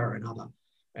way or another.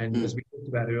 And as we talked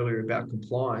about earlier about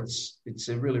compliance, it's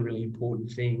a really, really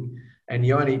important thing. And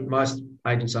most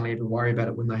agents only ever worry about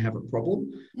it when they have a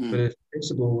problem. But as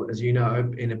principal, as you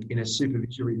know, in a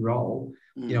supervisory role,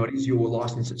 it is your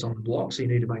license that's on the block, so you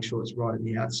need to make sure it's right at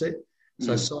the outset.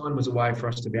 So Sign was a way for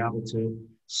us to be able to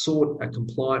sort a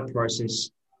compliant process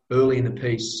early in the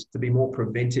piece to be more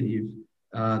preventative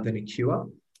than a cure,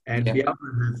 and be able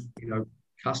to have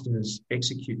customers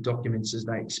execute documents as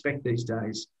they expect these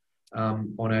days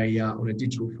on a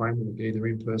digital framework, either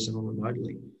in person or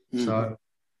remotely. So.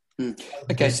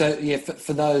 Okay, so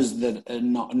for those that are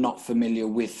not familiar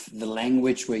with the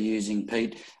language we're using,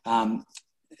 Pete,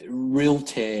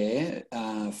 Realtair,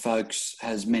 folks,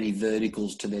 has many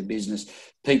verticals to their business.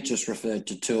 Pete just referred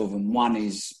to two of them. One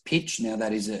is Pitch. Now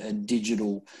that is a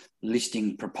digital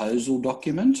listing proposal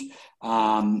document,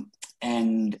 and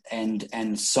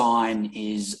Sign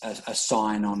is a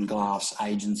sign on glass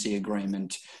agency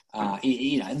agreement.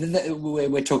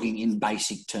 We're talking in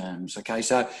basic terms. Okay,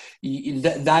 so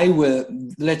they were,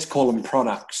 let's call them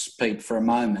products, Pete, for a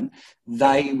moment.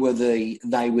 They were the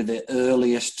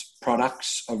earliest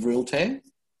products of Realtair.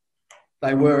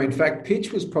 They were. In fact,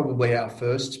 Pitch was probably our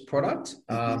first product,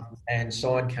 and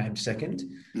Sign came second.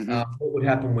 What would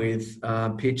happen with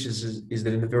Pitch is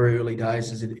that in the very early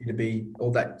days, it'd be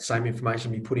all that same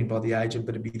information be put in by the agent,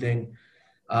 but it'd be then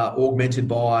augmented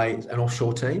by an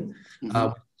offshore team.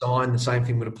 Sign, the same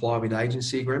thing would apply with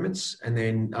agency agreements, and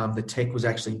then the tech was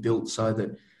actually built so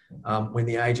that when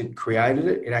the agent created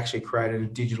it, it actually created a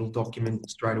digital document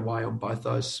straight away on both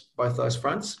those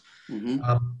fronts.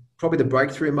 Probably the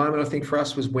breakthrough moment, I think, for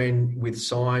us was when, with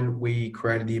Sign, we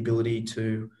created the ability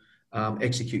to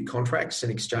execute contracts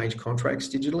and exchange contracts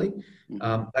digitally.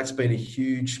 That's been a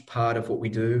huge part of what we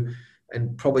do.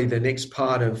 And probably the next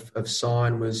part of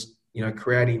Sign was,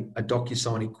 creating a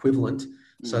DocuSign equivalent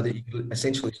so that you could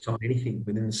essentially sign anything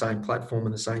within the same platform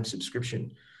and the same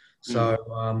subscription. So,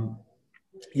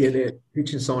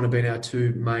 Pitch and Sign have been our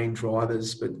two main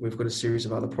drivers, but we've got a series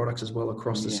of other products as well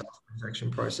across the sales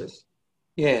transaction process.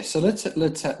 Yeah, so let's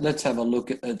have a look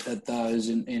at those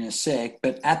in a sec.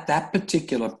 But at that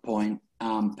particular point,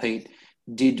 Pete,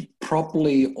 did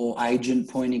Properly or Agent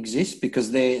Point exist?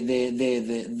 Because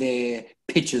they're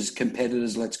Pitch's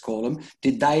competitors, let's call them.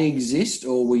 Did they exist,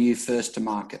 or were you first to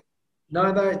market?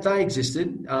 No, they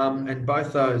existed, and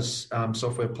both those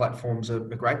software platforms are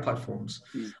great platforms.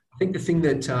 I think the thing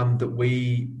that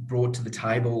we brought to the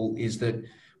table is that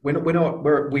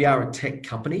we are a tech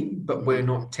company, but we're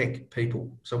not tech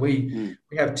people. So we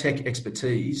have tech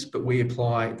expertise, but we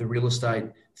apply the real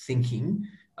estate thinking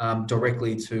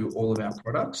directly to all of our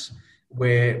products,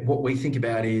 where what we think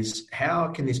about is how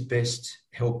can this best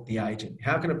help the agent?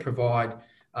 How can it provide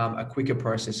a quicker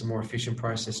process, a more efficient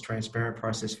process, transparent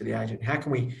process for the agent? How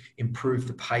can we improve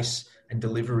the pace and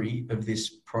delivery of this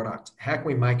product? How can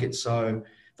we make it so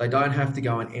they don't have to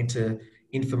go and enter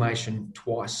information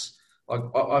twice? Like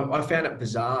I found it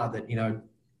bizarre that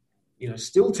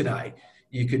still today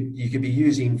you could be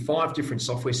using 5 different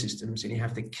software systems and you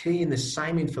have to key in the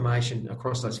same information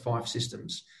across those 5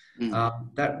 systems.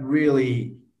 That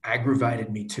really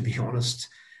aggravated me, to be honest.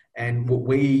 And what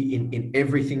we in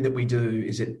everything that we do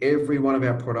is that every one of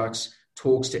our products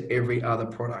talks to every other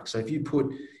product. So if you put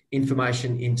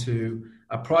information into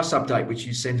a price update, which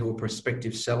you send to a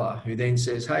prospective seller who then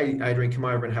says, "Hey, Adrian, come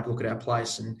over and have a look at our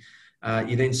place," and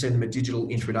you then send them a digital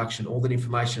introduction. All that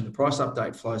information, the price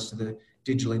update flows to the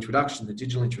digital introduction. The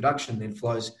digital introduction then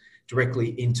flows directly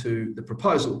into the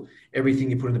proposal.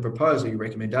 Everything you put in the proposal, your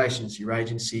recommendations, your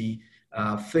agency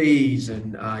fees,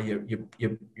 and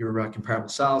your comparable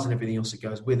sales and everything else that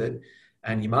goes with it,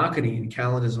 and your marketing and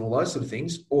calendars and all those sort of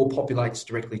things, all populates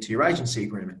directly to your agency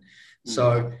agreement.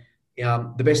 So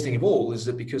the best thing of all is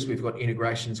that because we've got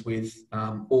integrations with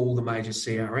all the major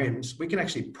CRMs, we can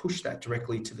actually push that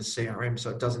directly to the CRM,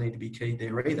 so it doesn't need to be keyed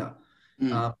there either.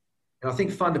 And I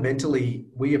think fundamentally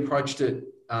we approached it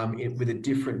with a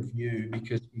different view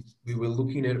because we were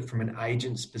looking at it from an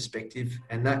agent's perspective,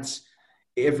 and that's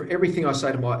everything I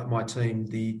say to my team,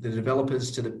 the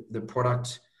developers to the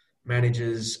product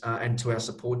managers and to our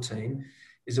support team,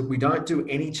 is that we don't do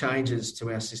any changes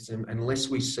to our system unless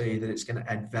we see that it's going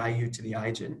to add value to the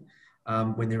agent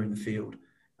when they're in the field.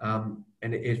 And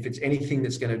if it's anything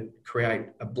that's going to create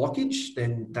a blockage,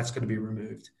 then that's going to be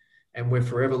removed. And we're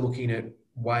forever looking at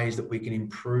ways that we can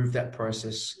improve that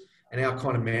process. And our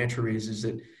kind of mantra is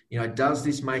that, does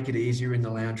this make it easier in the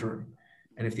lounge room?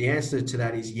 And if the answer to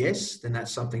that is yes, then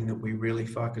that's something that we really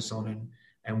focus on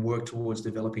and work towards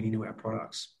developing into our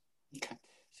products. Okay.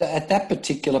 So at that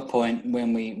particular point,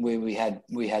 when we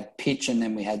had pitch and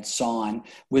then we had sign,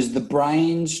 was the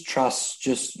brains trust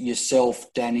just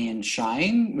yourself, Danny, and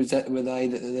Shane? Were they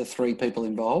the three people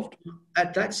involved?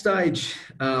 At that stage,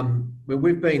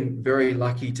 we've been very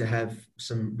lucky to have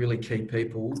some really key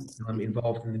people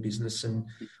involved in the business, and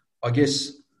I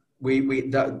guess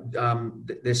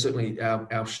they're certainly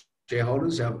our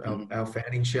shareholders, our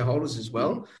founding shareholders as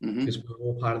well, because we're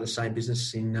all part of the same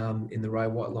business in the Ray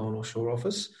White Low and Offshore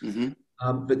office.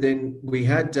 But then we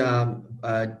had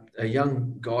a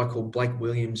young guy called Blake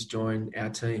Williams join our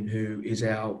team, who is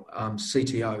our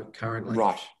CTO currently.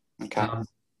 Right. Okay.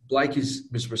 Blake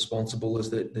was responsible as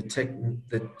the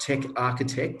tech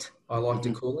architect, I like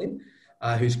to call him,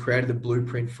 who's created the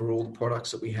blueprint for all the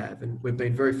products that we have. And we've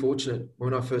been very fortunate.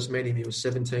 When I first met him, he was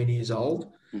 17 years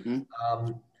old.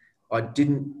 I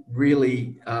didn't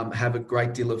really have a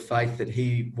great deal of faith that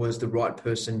he was the right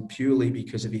person purely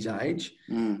because of his age.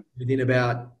 Within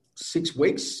about 6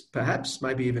 weeks, perhaps,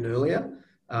 maybe even earlier,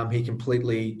 he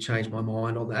completely changed my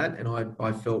mind on that. And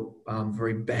I felt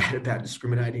very bad about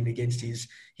discriminating against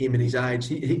him and his age.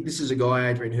 This is a guy,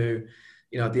 Adrian, who,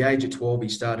 at the age of 12, he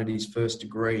started his first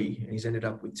degree and he's ended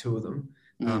up with 2 of them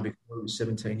before he was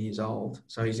 17 years old.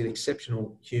 So he's an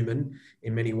exceptional human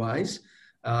in many ways.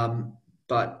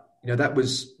 But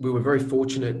we were very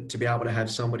fortunate to be able to have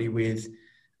somebody with,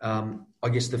 I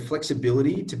guess, the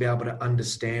flexibility to be able to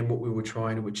understand what we were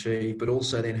trying to achieve, but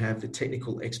also then have the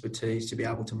technical expertise to be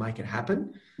able to make it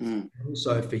happen. And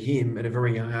also for him at a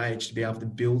very young age to be able to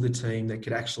build a team that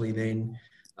could actually then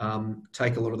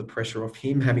take a lot of the pressure off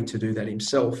him having to do that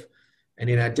himself. And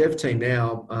in our dev team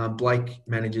now, Blake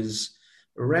manages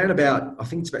around about, I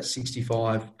think it's about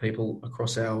 65 people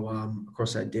across our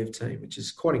dev team, which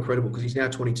is quite incredible because he's now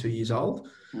 22 years old.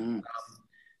 And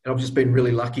I've just been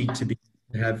really lucky to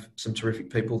have some terrific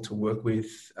people to work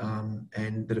with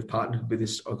and that have partnered with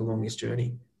us along this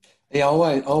journey. Yeah,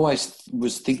 I always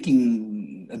was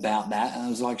thinking about that. And I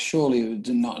was like, surely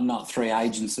not 3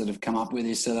 agents that have come up with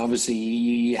this. So obviously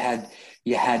you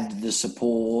had the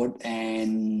support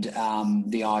and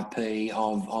the IP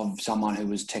of someone who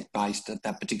was tech-based at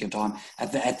that particular time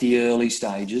at the early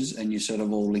stages, and you sort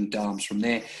of all linked arms from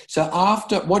there. So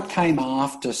what came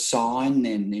after Sign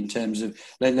then, in terms of,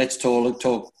 let's call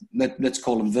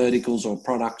them verticals or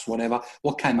products, whatever.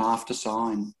 What came after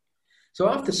Sign? So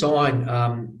after Sign,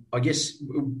 I guess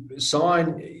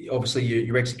Sign, obviously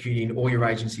you're executing all your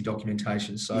agency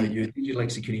documentation. So you're digitally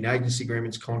executing agency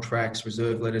agreements, contracts,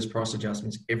 reserve letters, price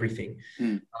adjustments, everything.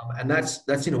 And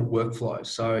that's in a workflow.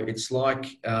 So it's like,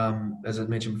 as I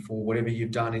mentioned before, whatever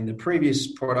you've done in the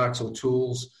previous products or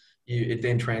tools, it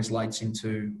then translates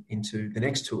into the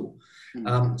next tool.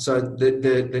 So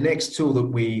the next tool that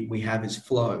we have is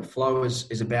Flow. Flow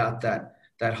is about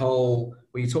that whole,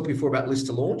 when you talked before about list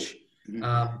to launch,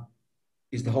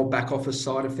 is the whole back office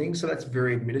side of things. So that's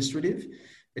very administrative.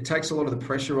 It takes a lot of the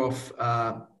pressure off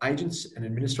agents and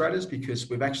administrators because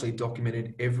we've actually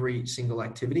documented every single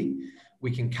activity.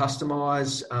 We can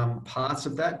customize parts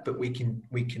of that, but we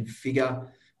configure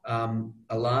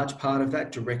a large part of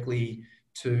that directly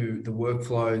to the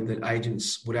workflow that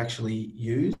agents would actually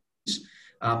use.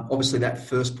 Obviously, that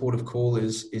first port of call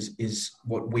is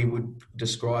what we would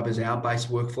describe as our base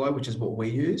workflow, which is what we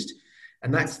used.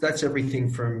 And that's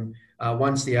everything from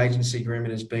once the agency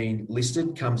agreement has been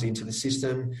listed, comes into the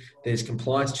system, there's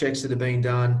compliance checks that are being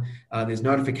done, there's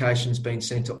notifications being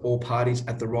sent to all parties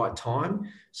at the right time.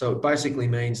 So it basically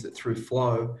means that through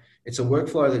Flow, it's a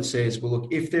workflow that says, well,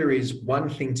 look, if there is one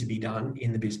thing to be done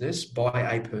in the business by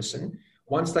a person,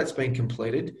 once that's been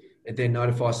completed, it then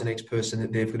notifies the next person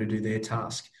that they've got to do their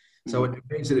task. So it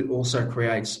means that it also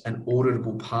creates an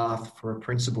auditable path for a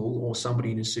principal or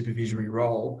somebody in a supervisory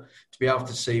role to be able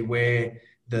to see where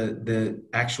the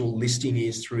actual listing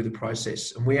is through the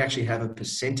process. And we actually have a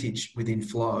percentage within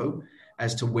Flow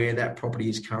as to where that property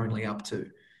is currently up to.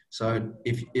 So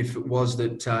if it was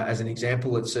that, as an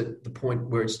example, it's at the point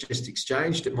where it's just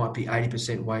exchanged, it might be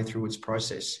 80% way through its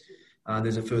process.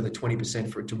 There's a further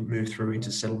 20% for it to move through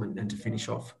into settlement and to finish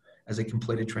off as a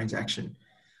completed transaction.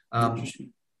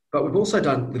 But we've also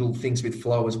done little things with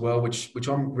Flow as well, which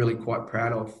I'm really quite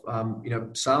proud of.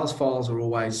 Sales files are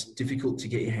always difficult to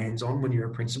get your hands on when you're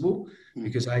a principal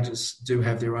because agents do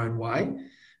have their own way.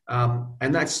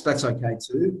 And that's okay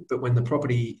too. But when the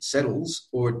property settles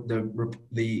or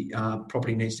the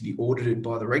property needs to be audited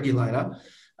by the regulator,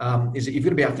 is that you've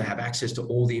got to be able to have access to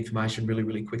all the information really,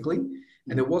 really quickly.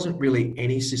 And there wasn't really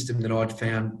any system that I'd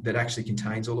found that actually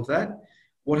contains all of that.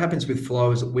 What happens with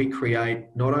Flow is that we create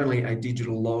not only a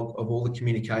digital log of all the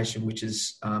communication, which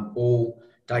is all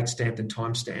date stamped and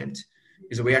time stamped,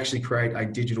 is that we actually create a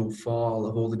digital file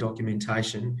of all the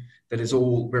documentation that is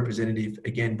all representative,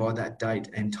 again, by that date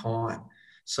and time,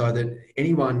 so that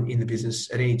anyone in the business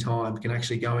at any time can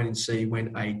actually go in and see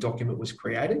when a document was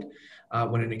created,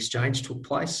 when an exchange took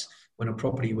place, when a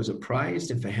property was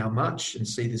appraised and for how much, and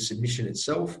see the submission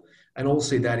itself, and all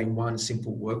see that in one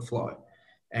simple workflow.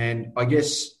 And I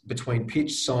guess between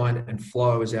Pitch, Sign and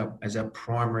Flow as our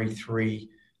primary three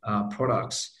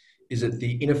products, is that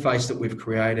the interface that we've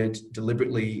created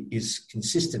deliberately is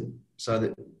consistent, so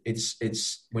that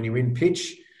it's when you're in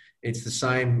Pitch, it's the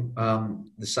same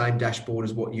dashboard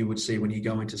as what you would see when you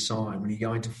go into Sign. When you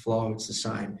go into Flow, it's the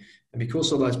same. And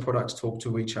because all those products talk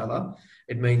to each other,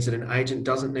 it means that an agent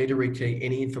doesn't need to rekey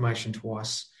any information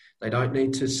twice. They don't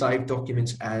need to save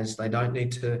documents they don't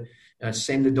need to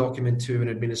send a document to an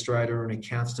administrator or an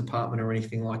accounts department or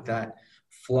anything like that.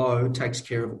 Flow takes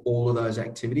care of all of those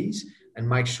activities and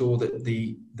make sure that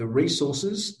the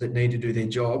resources that need to do their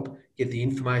job get the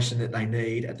information that they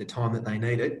need at the time that they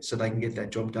need it, so they can get that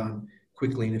job done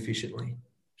quickly and efficiently.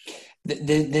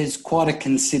 There's quite a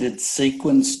considered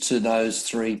sequence to those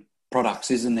three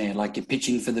products, isn't there? Like you're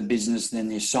pitching for the business,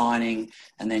 then you're signing,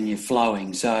 and then you're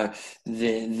flowing. So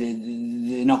they're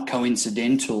not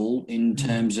coincidental in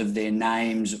terms of their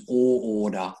names or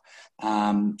order.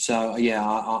 So yeah,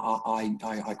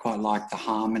 I quite like the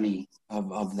harmony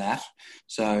of that.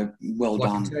 So well done.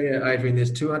 I can tell you, Adrian,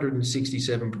 there's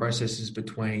 267 processes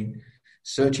between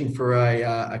searching for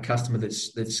a customer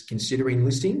that's considering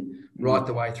listing right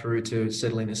the way through to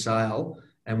settling a sale.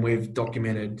 And we've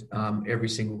documented every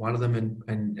single one of them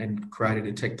and created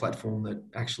a tech platform that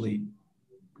actually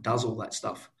does all that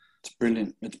stuff. It's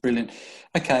brilliant. It's brilliant.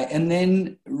 Okay, and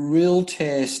then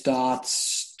Realtair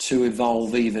starts to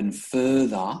evolve even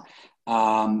further,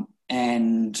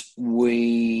 and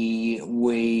we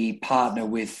partner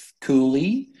with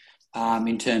Cooley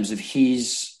in terms of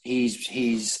his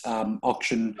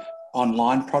auction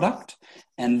online product.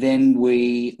 And then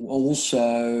we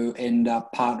also end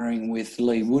up partnering with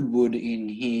Lee Woodward in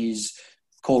his,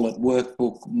 call it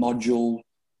workbook module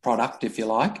product, if you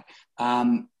like.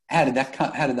 How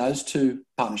did those two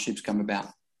partnerships come about?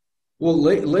 Well,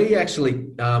 Lee actually,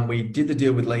 we did the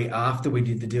deal with Lee after we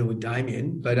did the deal with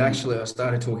Damien, but actually I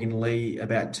started talking to Lee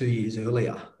about 2 years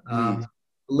earlier.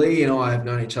 Lee and I have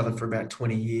known each other for about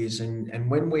 20 years. And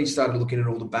when we started looking at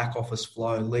all the back office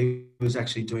flow, Lee was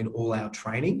actually doing all our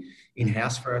training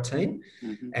in-house for our team.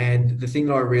 Mm-hmm. And the thing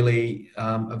that I really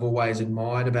have always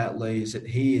admired about Lee is that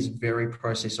he is very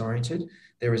process oriented.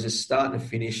 There is a start and a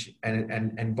finish.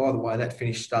 And by the way, that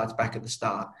finish starts back at the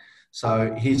start.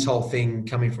 So his whole thing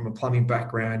coming from a plumbing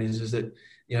background is that,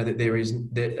 you know,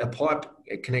 that a pipe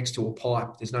connects to a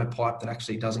pipe. There's no pipe that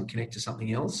actually doesn't connect to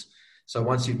something else. So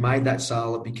once you've made that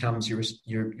sale, it becomes your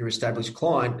established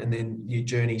client, and then your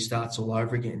journey starts all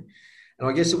over again. And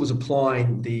I guess it was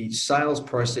applying the sales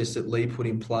process that Lee put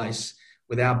in place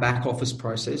with our back office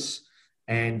process,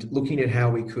 and looking at how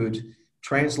we could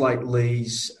translate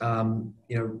Lee's,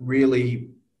 really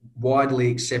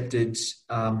widely accepted,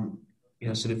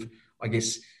 sort of, I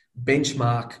guess,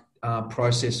 benchmark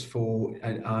process for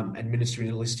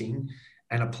administering a listing,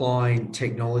 and applying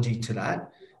technology to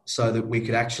that, so that we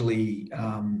could actually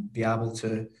be able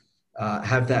to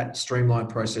have that streamlined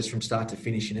process from start to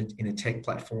finish in a tech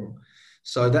platform.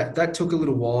 So that took a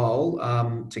little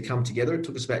while to come together. It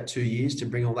took us about 2 years to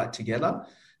bring all that together,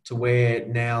 to where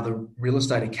now the Real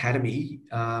Estate Academy,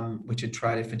 which had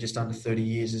traded for just under 30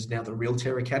 years, is now the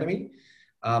Realtair Academy.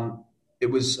 Our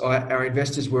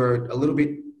investors were a little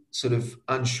bit sort of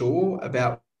unsure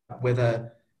about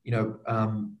whether,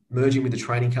 merging with the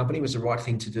training company was the right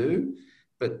thing to do.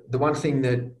 But the one thing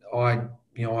that I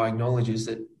acknowledge is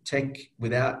that tech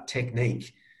without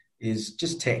technique is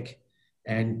just tech.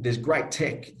 And there's great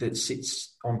tech that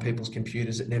sits on people's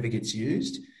computers that never gets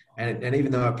used. And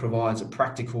even though it provides a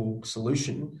practical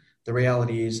solution, the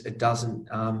reality is it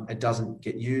doesn't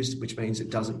get used, which means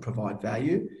it doesn't provide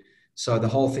value. So the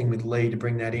whole thing with Lee to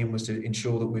bring that in was to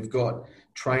ensure that we've got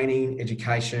training,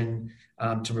 education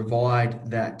to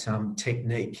provide that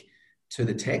technique to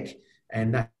the tech.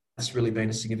 And that's really been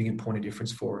a significant point of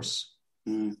difference for us.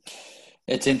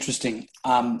 It's interesting.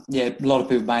 A lot of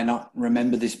people may not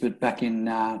remember this, but back in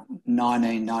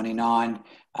 1999,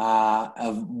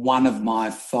 of one of my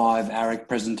 5 ARIC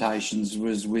presentations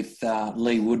was with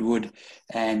Lee Woodward,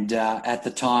 and at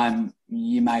the time,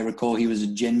 you may recall, he was a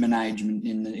Genman agent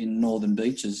in Northern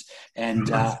Beaches, and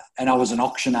I was an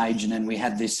auction agent, and we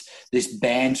had this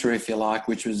banter, if you like,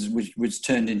 which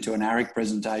turned into an ARIC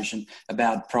presentation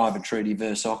about private treaty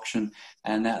versus auction,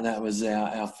 and that was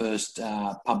our first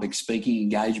public speaking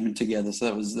engagement together.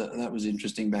 So that was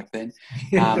interesting back then.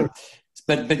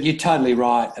 But you're totally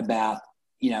right about,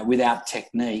 without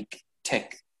technique,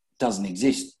 tech doesn't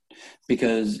exist,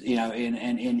 because,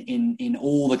 in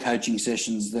all the coaching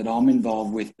sessions that I'm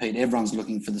involved with, Pete, everyone's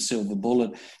looking for the silver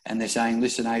bullet, and they're saying,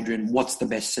 listen, Adrian, what's the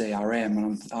best CRM?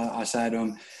 And I say to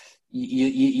them,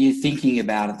 you're thinking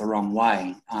about it the wrong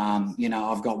way.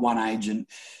 I've got one agent,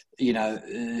 who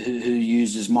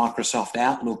uses Microsoft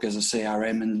Outlook as a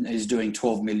CRM and is doing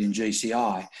 12 million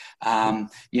GCI.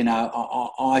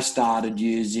 I started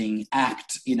using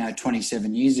ACT,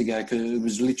 27 years ago, because it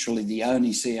was literally the only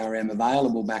CRM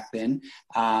available back then.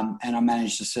 And I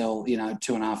managed to sell,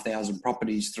 2,500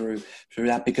 properties through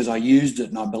that, because I used it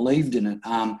and I believed in it.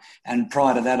 And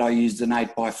prior to that, I used an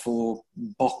 8x4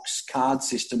 box card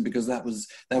system, because that was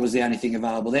the only thing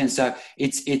available then. So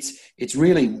it's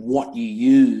really what you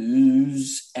use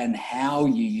and how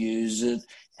you use it,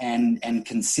 and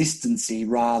consistency,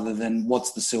 rather than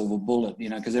what's the silver bullet,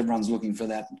 because everyone's looking for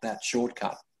that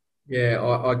shortcut. Yeah,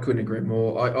 I couldn't agree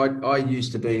more. I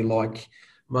used to be like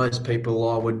most people.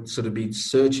 I would sort of be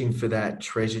searching for that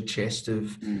treasure chest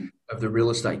of the real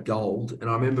estate gold. And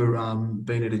I remember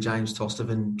being at a James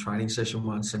Tostovan training session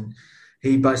once, and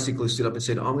he basically stood up and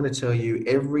said, I'm going to tell you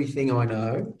everything I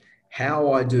know,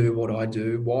 how I do what I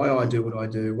do, why I do what I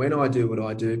do, when I do what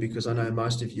I do, because I know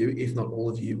most of you, if not all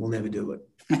of you, will never do it.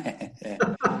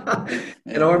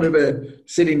 And I remember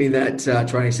sitting in that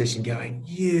training session going,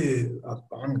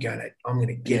 I'm going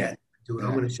to get it. Do it.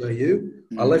 I'm going to show you.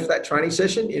 I left that training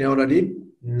session. You know what I did?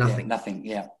 Nothing. Nothing.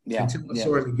 Yeah. Until I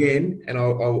saw him again, and I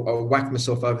whacked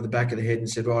myself over the back of the head and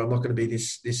said, right, I'm not going to be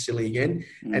this silly again.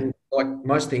 And like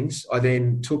most things, I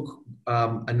then took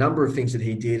a number of things that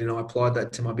he did, and I applied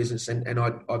that to my business, and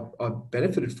I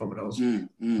benefited from it.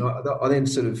 I then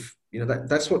sort of,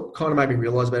 that's what kind of made me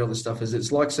realize about all this stuff, is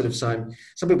it's like sort of saying,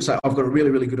 some people say, I've got a really,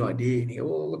 really good idea. And you go,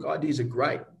 well, look, ideas are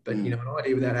great, but an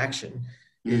idea without action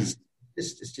is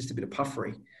it's just a bit of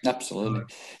puffery. Absolutely.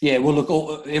 Yeah. Well,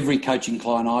 look, every coaching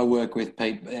client I work with,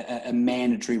 Pete, a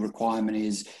mandatory requirement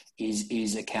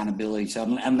is accountability. So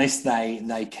unless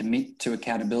they commit to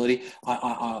accountability,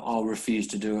 I'll refuse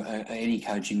to do any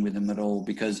coaching with them at all,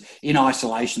 because in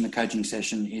isolation, the coaching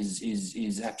session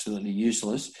is absolutely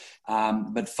useless.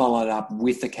 But followed up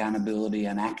with accountability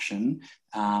and action,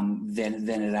 then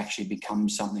it actually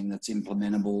becomes something that's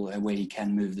implementable, where you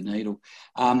can move the needle.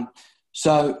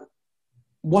 So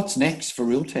what's next for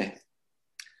Realtech?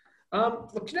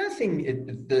 Look,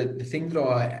 the thing that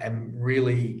I am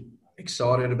really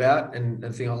excited about, and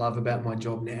the thing I love about my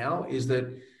job now, is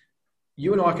that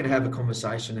you and I could have a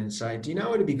conversation and say, do you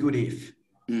know it'd be good if?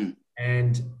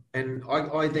 And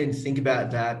I then think about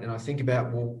that, and I think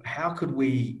about, well, how could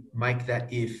we make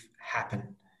that if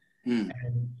happen?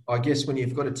 And I guess when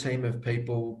you've got a team of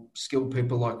people, skilled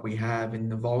people like we have,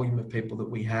 and the volume of people that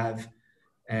we have,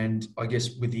 and I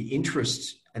guess with the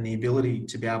interest and the ability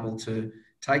to be able to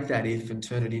take that if and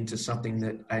turn it into something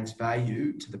that adds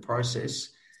value to the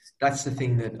process, that's the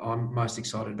thing that I'm most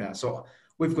excited about. So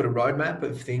we've got a roadmap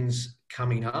of things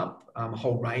coming up, a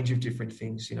whole range of different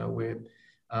things. We've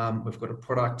got a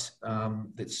product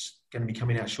that's going to be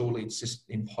coming out shortly. It's just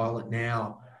in pilot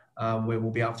now, where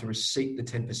we'll be able to receipt the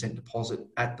 10% deposit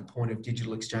at the point of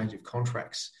digital exchange of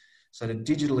contracts. So to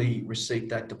digitally receipt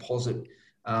that deposit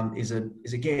is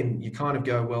again, you kind of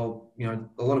go, well,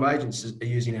 a lot of agents are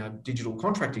using our digital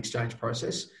contract exchange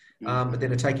process, but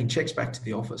then are taking checks back to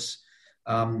the office.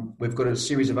 We've got a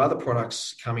series of other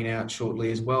products coming out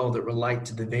shortly as well that relate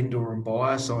to the vendor and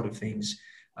buyer side of things,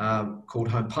 called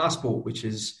Home Passport, which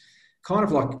is kind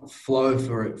of like flow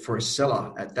for a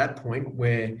seller at that point,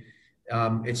 where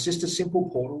it's just a simple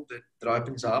portal that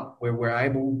opens up, where we're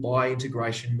able, by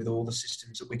integration with all the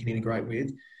systems that we can integrate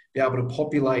with, be able to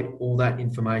populate all that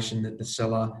information that the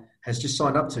seller has just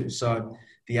signed up to. So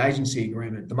the agency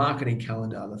agreement, the marketing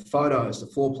calendar, the photos, the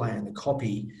floor plan, the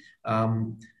copy,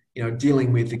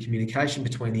 dealing with the communication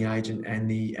between the agent and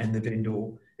the vendor.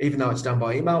 Even though it's done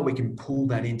by email, we can pull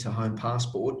that into Home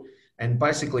Passport and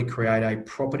basically create a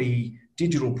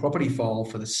digital property file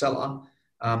for the seller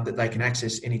that they can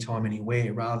access anytime,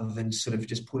 anywhere, rather than sort of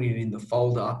just putting it in the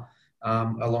folder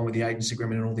along with the agency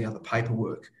agreement and all the other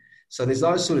paperwork. So there's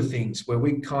those sort of things where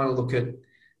we kind of look at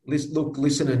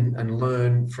listen and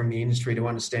learn from the industry to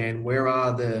understand where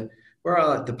are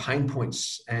the pain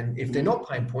points, and if they're not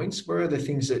pain points, where are the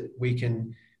things that we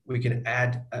can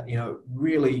add,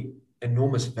 really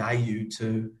enormous value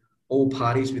to all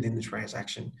parties within the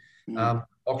transaction.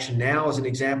 Auction Now is an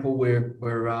example where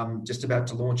we're just about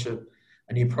to launch a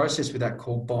new process with that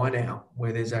called Buy Now,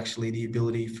 where there's actually the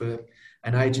ability for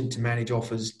an agent to manage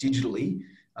offers digitally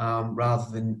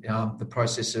rather than the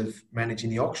process of managing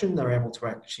the auction. They're able to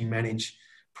actually manage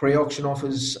pre-auction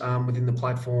offers within the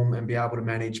platform and be able to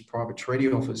manage private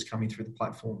treaty offers coming through the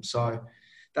platform. So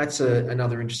that's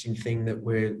another interesting thing that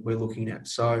we're looking at.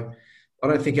 So I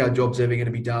don't think our job's ever going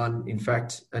to be done. In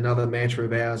fact, another mantra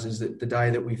of ours is that the day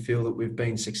that we feel that we've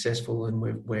been successful and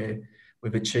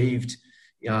we've achieved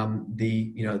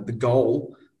the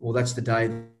goal, well, that's the day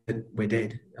that we're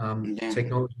dead.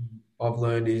 Technology, I've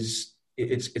learned, is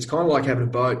it's kind of like having a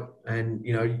boat, and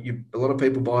a lot of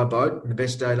people buy a boat, and the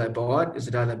best day they buy it is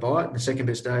the day they buy it, and the second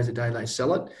best day is the day they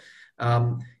sell it.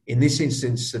 In this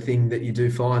instance, the thing that you do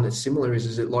find that's similar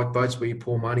is that, like boats where you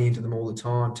pour money into them all the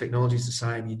time, technology is the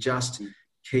same. You just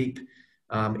keep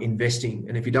investing,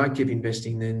 and if you don't keep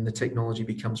investing, then the technology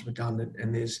becomes redundant.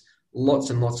 And there's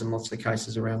lots and lots and lots of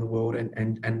cases around the world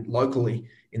and locally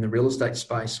in the real estate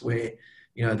space where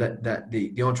that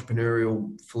the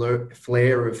entrepreneurial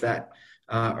flair of that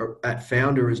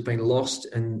founder has been lost,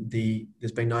 and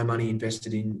there's been no money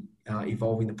invested in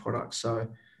evolving the product. So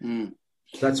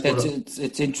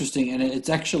it's interesting, and it's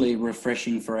actually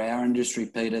refreshing for our industry,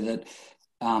 Peter, that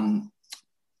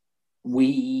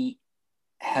we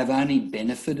have only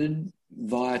benefited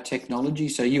via technology.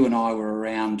 So you and I were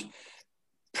around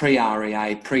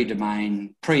pre-REA,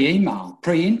 pre-domain, pre-email,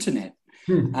 pre-internet,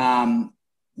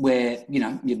 where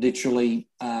you literally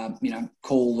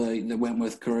call the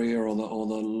Wentworth Courier or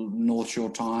the North Shore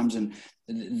Times, and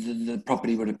the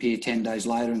property would appear 10 days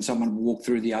later, and someone would walk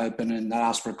through the open and they'd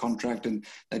ask for a contract, and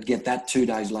they'd get that 2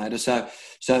 days later. So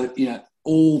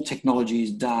all technology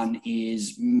has done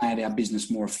is made our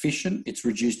business more efficient. It's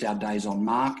reduced our days on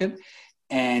market,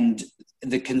 and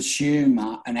the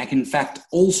consumer, and in fact,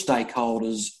 all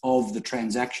stakeholders of the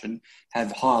transaction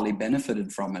have highly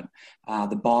benefited from it.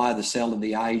 The buyer, the seller,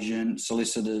 the agent,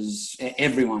 solicitors,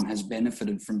 everyone has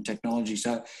benefited from technology.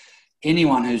 So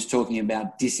anyone who's talking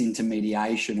about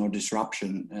disintermediation or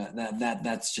disruption,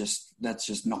 that's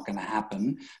just not going to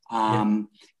happen.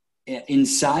 In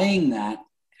saying that,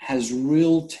 has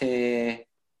Realtair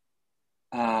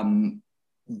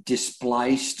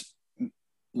displaced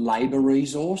labour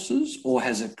resources, or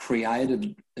has it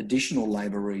created additional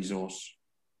labour resource?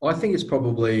 I think it's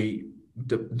probably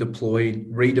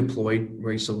redeployed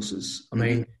resources. I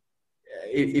mean,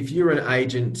 if you're an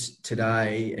agent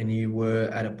today and you were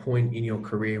at a point in your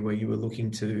career where you were looking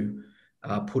to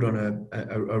put on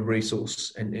a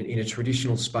resource, and in a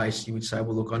traditional space, you would say,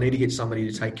 well, look, I need to get somebody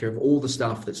to take care of all the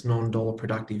stuff that's non-dollar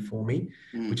productive for me,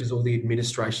 which is all the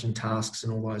administration tasks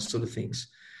and all those sort of things.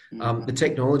 The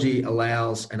technology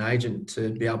allows an agent to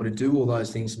be able to do all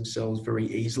those things themselves very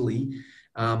easily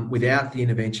without the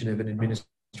intervention of an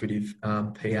administrative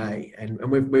PA. And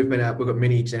we've got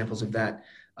many examples of that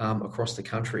across the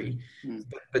country.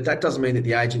 But that doesn't mean that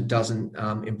the agent doesn't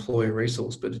employ a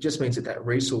resource, but it just means that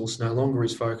resource no longer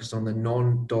is focused on the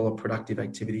non-dollar productive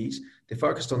activities. They're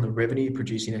focused on the revenue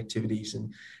producing activities,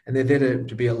 and they're there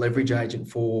to be a leverage agent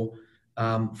for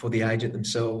the agent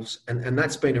themselves. And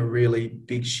that's been a really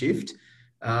big shift.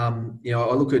 I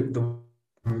look at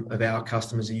of our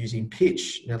customers are using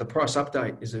Pitch. Now, the price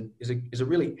update is a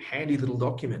really handy little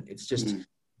document. It's just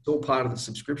it's all part of the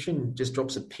subscription. It just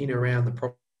drops a pin around the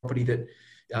property that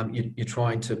you're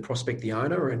trying to prospect the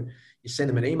owner, and you send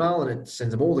them an email, and it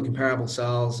sends them all the comparable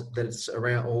sales that it's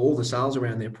around, or all the sales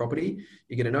around their property.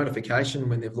 You get a notification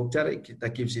when they've looked at it.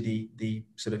 That gives you the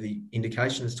sort of the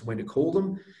indication as to when to call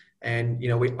them. And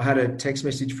I had a text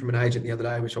message from an agent the other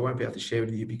day, which I won't be able to share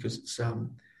with you because it's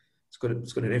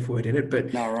got an F word in it.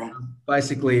 But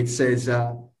basically, it says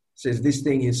this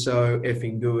thing is so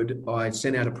effing good. I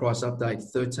sent out a price update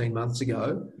 13 months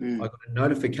ago. I got a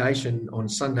notification on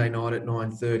Sunday night at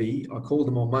 9:30. I called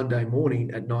them on Monday morning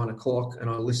at 9 o'clock,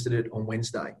 and I listed it on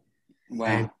Wednesday. Wow!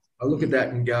 And I look at that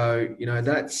and go,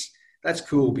 that's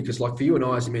cool, because like for you and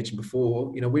I, as you mentioned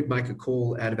before, we'd make a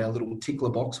call out of our little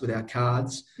tickler box with our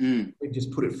cards. We'd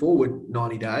just put it forward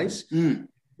 90 days.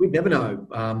 We'd never know.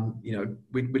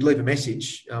 We'd leave a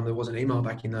message. There wasn't email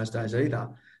back in those days either.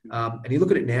 And you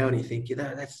look at it now and you think,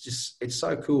 it's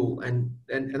so cool. And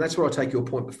that's where I take your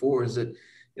point before, is that,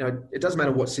 it doesn't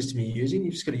matter what system you're using.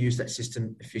 You've just got to use that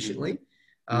system efficiently.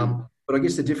 But I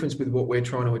guess the difference with what we're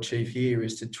trying to achieve here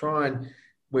is to try and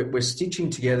we're stitching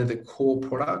together the core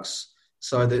products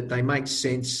so that they make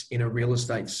sense in a real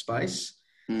estate space.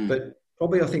 But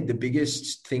probably I think the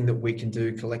biggest thing that we can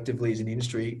do collectively as an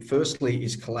industry, firstly,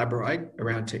 is collaborate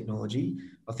around technology.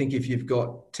 I think if you've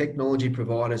got technology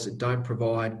providers that don't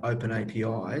provide open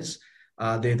APIs,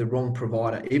 they're the wrong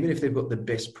provider. Even if they've got the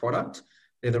best product,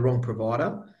 they're the wrong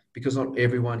provider, because not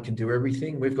everyone can do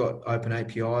everything. We've got open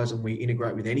APIs and we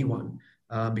integrate with anyone,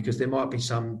 because there might be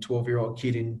some 12-year-old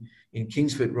kid in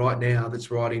Kingsford right now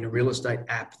that's writing a real estate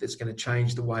app that's going to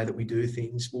change the way that we do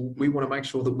things. Well, we want to make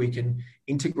sure that we can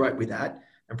integrate with that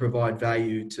and provide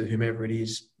value to whomever it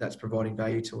is that's providing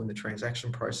value to in the transaction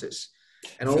process.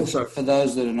 And also, for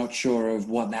those that are not sure of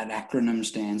what that acronym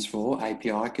stands for,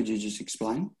 API, could you just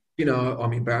explain?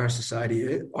 I'm embarrassed to say to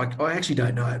you, I actually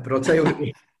don't know, but I'll tell you what it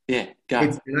is. Yeah, go.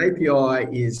 An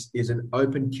API is an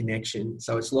open connection.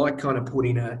 So it's like kind of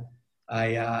putting a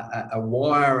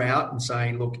wire out and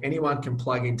saying, look, anyone can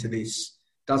plug into this.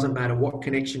 Doesn't matter what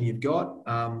connection you've got.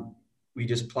 We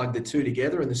just plug the two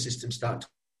together and the system starts.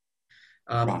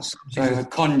 Right. So a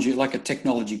conduit, like a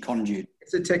technology conduit.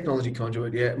 It's a technology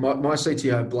conduit, yeah. My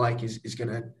CTO, Blake, is going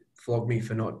to flog me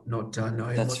for not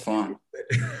knowing. That's fine.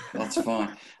 That's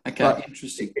fine. Okay, but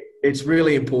interesting. It's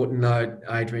really important though,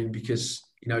 Adrian, because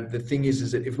the thing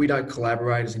is that if we don't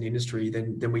collaborate as an industry,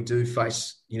 then we do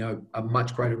face a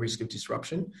much greater risk of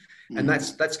disruption, and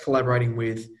that's collaborating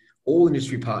with all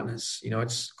industry partners.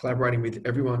 It's collaborating with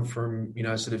everyone from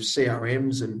sort of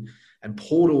CRMs and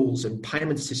portals and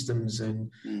payment systems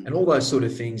and all those sort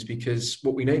of things, because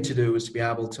what we need to do is to be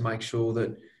able to make sure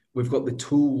that we've got the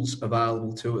tools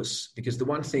available to us, because the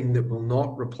one thing that will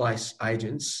not replace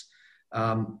agents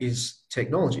is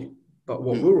technology. But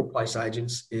what will replace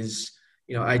agents is,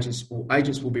 agents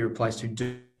will be replaced who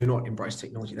do not embrace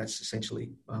technology. That's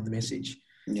essentially the message.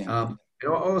 Yeah.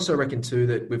 And I also reckon too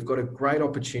that we've got a great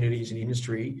opportunity as an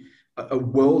industry, a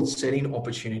world-setting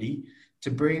opportunity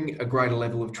to bring a greater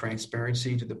level of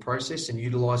transparency to the process and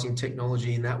utilising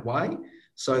technology in that way,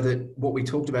 so that what we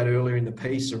talked about earlier in the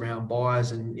piece around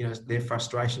buyers and their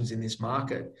frustrations in this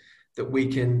market, that we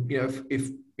can,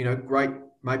 great,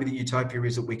 maybe the utopia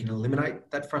is that we can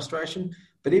eliminate that frustration,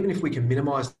 but even if we can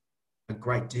minimise a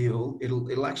great deal,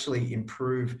 it'll actually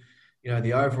improve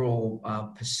the overall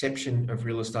perception of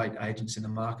real estate agents in the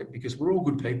market, because we're all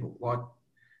good people. Like,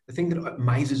 the thing that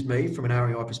amazes me from an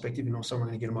REI perspective, and also I'm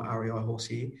going to get on my REI horse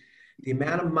here, the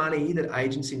amount of money that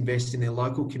agents invest in their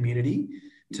local community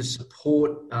to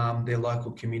support their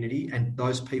local community and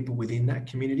those people within that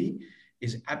community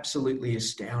is absolutely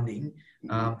astounding.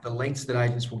 The lengths that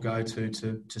agents will go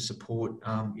to support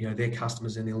their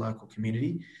customers in their local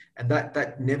community, and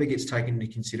that never gets taken into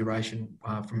consideration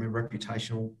from a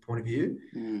reputational point of view.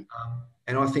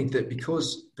 And I think that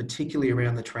because, particularly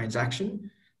around the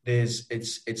transaction,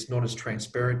 it's not as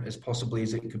transparent as possibly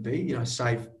as it could be.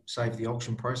 Save the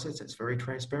auction process. It's very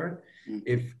transparent.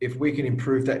 If we can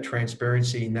improve that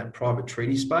transparency in that private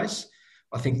treaty space,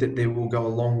 I think that there will go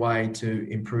a long way to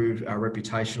improve our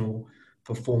reputational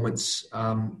performance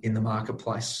in the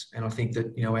marketplace. And I think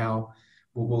that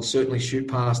we'll certainly shoot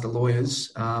past the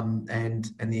lawyers and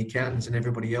the accountants and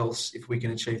everybody else if we can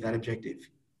achieve that objective.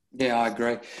 Yeah, I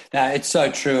agree. Now, it's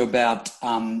so true about,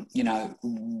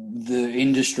 the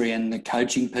industry and the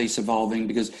coaching piece evolving,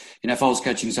 because, if I was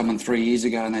coaching someone 3 years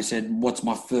ago and they said, what's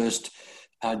my first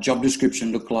job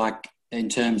description look like in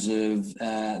terms of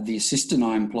the assistant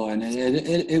I employ, and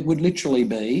it would literally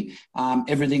be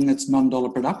everything that's non-dollar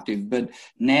productive. But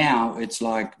now it's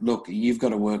like, look, you've got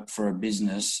to work for a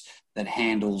business that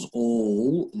handles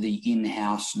all the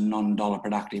in-house non-dollar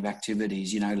productive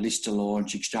activities, list to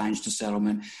launch, exchange to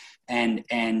settlement,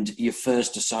 and your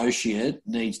first associate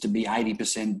needs to be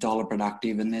 80% dollar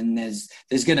productive. And then there's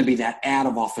going to be that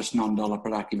out-of-office non-dollar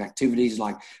productive activities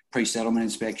like pre-settlement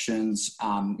inspections,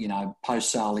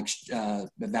 post-sale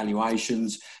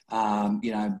evaluations,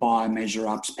 buyer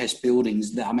measure-ups, pest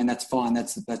buildings. I mean, that's fine.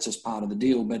 That's just part of the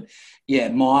deal. But yeah,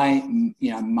 my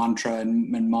mantra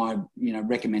and my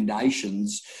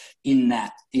recommendations in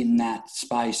that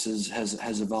space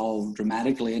has evolved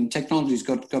dramatically, and technology's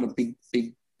got a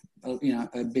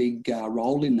big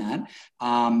role in that,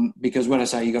 because when I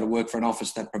say you got to work for an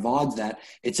office that provides that,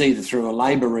 it's either through a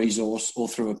labour resource or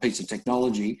through a piece of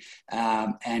technology,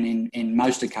 and in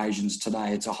most occasions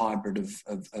today it's a hybrid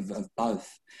of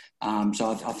both.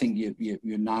 So I think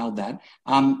you nailed that.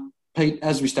 Pete,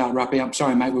 as we start wrapping up,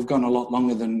 sorry, mate, we've gone a lot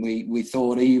longer than we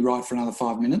thought. Are you right for another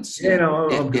 5 minutes? Yeah, no,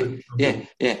 I'm good. Yeah.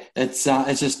 It's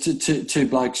just two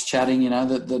blokes chatting,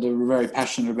 that are very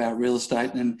passionate about real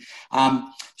estate. And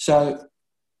so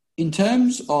In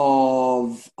terms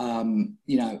of,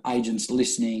 agents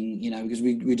listening, because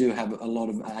we do have a lot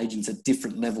of agents at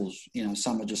different levels,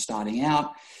 some are just starting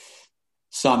out,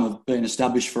 some have been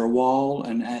established for a while.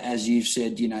 And as you've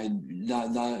said,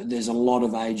 there's a lot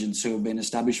of agents who have been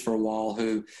established for a while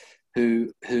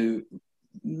who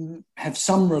have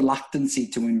some reluctancy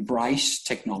to embrace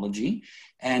technology.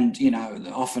 And,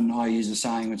 often I use a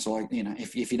saying, it's like,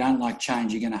 if you don't like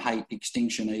change, you're going to hate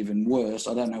extinction even worse.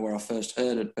 I don't know where I first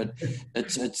heard it, but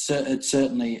it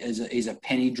certainly is a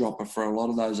penny dropper for a lot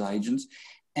of those agents.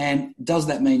 And does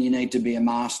that mean you need to be a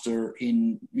master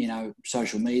in,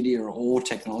 social media or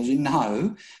technology?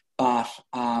 No, but,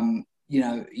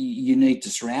 you need to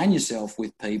surround yourself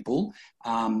with people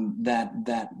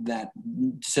that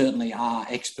certainly are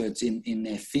experts in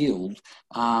their field.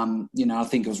 I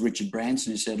think it was Richard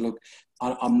Branson who said, look,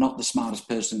 I'm not the smartest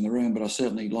person in the room, but I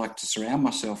certainly like to surround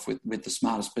myself with the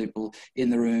smartest people in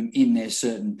the room in their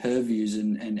certain purviews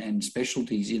and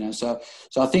specialties, So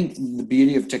I think the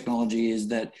beauty of technology is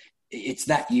that it's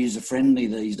that user-friendly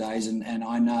these days, and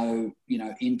I know,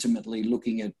 intimately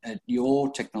looking at your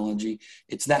technology,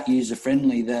 it's that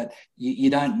user-friendly that you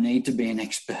don't need to be an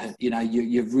expert.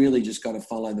 You've really just got to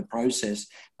follow the process,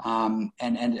 and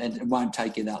it won't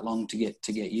take you that long to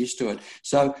get used to it.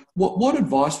 So what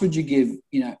advice would you give,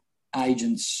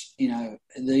 agents,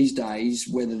 these days,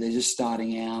 whether they're just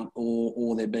starting out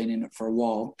or they've been in it for a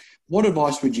while? What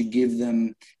advice would you give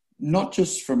them, not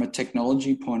just from a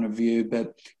technology point of view,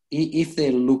 but if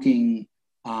they're looking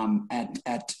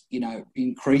at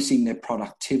increasing their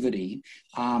productivity,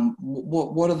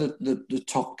 what are the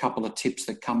top couple of tips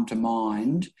that come to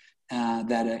mind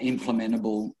that are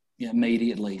implementable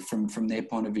immediately from their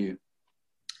point of view?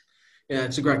 Yeah,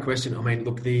 it's a great question. I mean,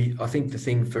 look, I think the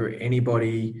thing for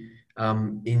anybody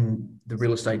in the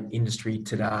real estate industry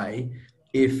today,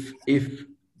 if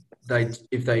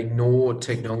they ignore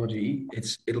technology,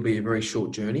 it'll be a very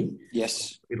short journey.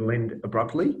 Yes, it'll end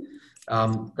abruptly.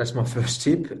 That's my first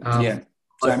tip.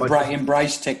 So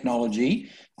embrace technology.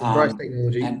 Embrace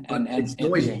technology, and it's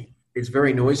noisy. Yeah. It's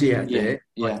very noisy out there.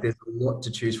 Yeah. There's a lot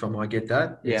to choose from. I get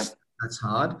that. That's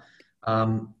hard.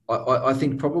 I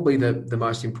think probably the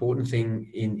most important thing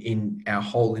in our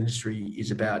whole industry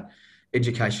is about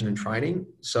education and training.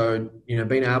 So,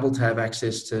 being able to have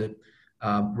access to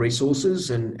resources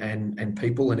and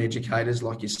people and educators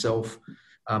like yourself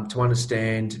to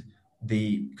understand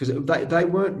because they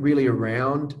weren't really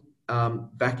around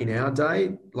back in our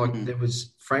day. There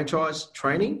was franchise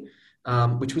training,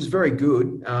 which was very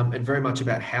good and very much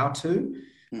about how to,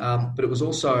 but it was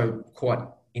also quite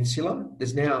insular.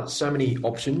 There's now so many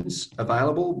options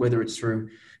available, whether it's through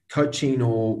coaching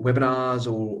or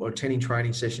webinars or attending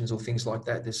training sessions or things like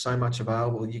that. There's so much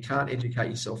available. You can't educate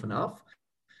yourself enough.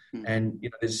 And,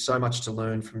 there's so much to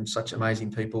learn from such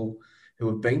amazing people who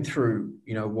have been through,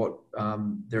 what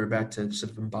they're about to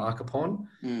sort of embark upon.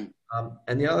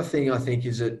 And the other thing I think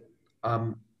is that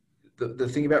the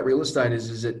thing about real estate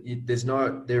is that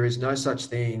there is no such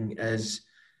thing as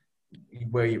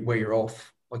where you're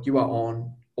off. Like, you are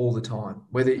on all the time.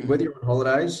 Whether you're on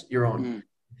holidays, you're on.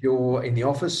 If you're in the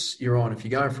office, you're on. If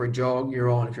you're going for a jog, you're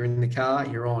on. If you're in the car,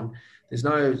 you're on. There's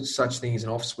no such thing as an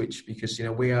off switch, because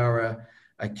we are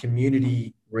a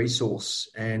community resource,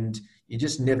 and you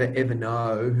just never ever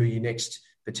know who your next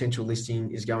potential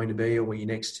listing is going to be, or where your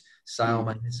next sale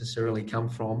may necessarily come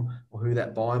from, or who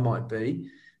that buyer might be.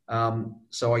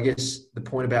 So I guess the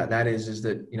point about that is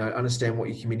that, understand what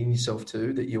you're committing yourself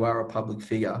to, that you are a public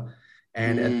figure,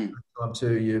 and at the same time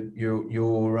too, you're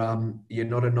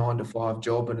not a 9-to-5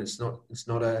 job, and it's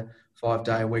not a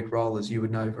 5-day-a-week role, as you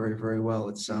would know very, very well.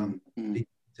 It's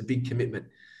it's a big commitment.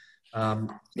 To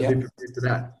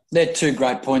that. They're two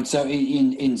great points. So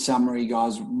in summary,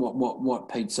 guys, what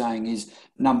Pete's saying is,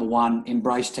 number one,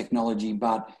 embrace technology,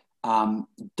 but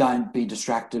don't be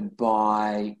distracted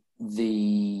by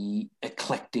the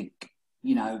eclectic,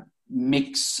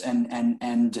 mix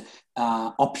and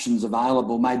options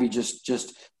available. Maybe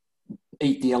just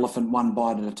eat the elephant one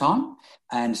bite at a time,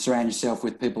 and surround yourself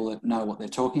with people that know what they're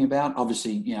talking about.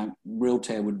 Obviously,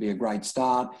 Realtor would be a great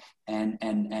start, and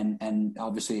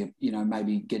obviously,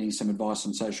 maybe getting some advice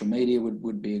on social media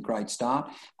would be a great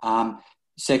start.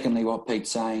 Secondly, what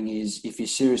Pete's saying is, if you're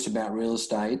serious about real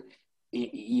estate,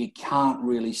 you can't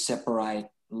really separate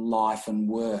life and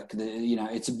work.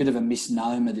 It's a bit of a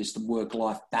misnomer, this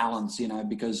work-life balance,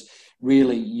 because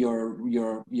really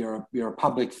you're a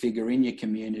public figure in your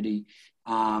community,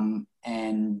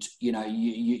 and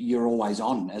you're always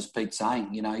on, as Pete's saying.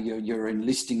 You're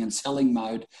enlisting and selling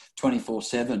mode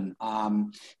 24/7.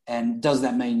 And does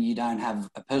that mean you don't have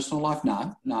a personal life?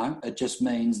 No. It just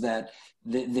means that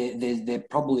they're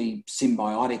probably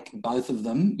symbiotic, both of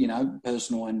them.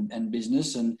 Personal and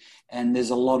business. And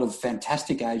there's a lot of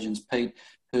fantastic agents, Pete,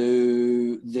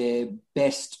 who their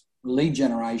best lead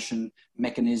generation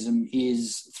mechanism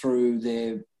is through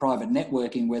their private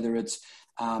networking, whether it's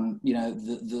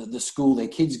the school their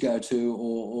kids go to,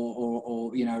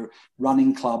 or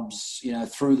running clubs,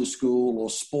 through the school, or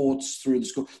sports through the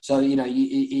school. So,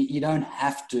 you don't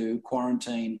have to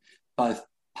quarantine both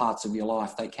parts of your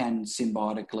life. They can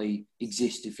symbiotically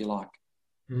exist, if you like.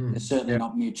 They're certainly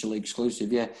not mutually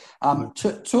exclusive. Yeah.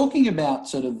 Talking about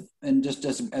sort of, and just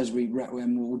as we wrap,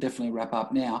 and we'll definitely wrap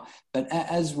up now, but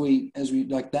as we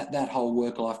like that whole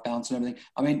work-life balance and everything.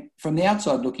 I mean, from the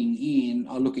outside looking in,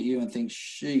 I look at you and think,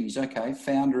 geez, okay,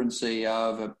 founder and CEO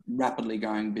of a rapidly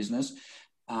growing business,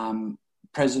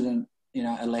 president,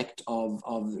 elect of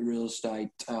the Real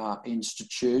Estate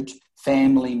Institute,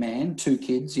 family man, 2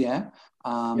 kids, yeah.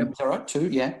 Is that right? 2,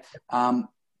 yeah.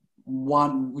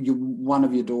 One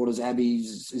of your daughters, Abby,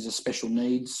 is a special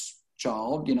needs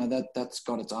child. That's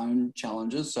got its own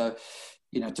challenges. So,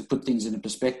 to put things into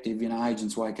perspective,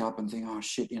 agents wake up and think, oh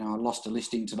shit, I lost a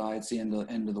listing today. It's the end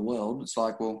of the world. It's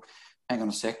like, well, hang on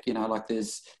a sec. Like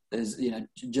there's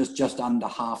just under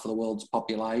half of the world's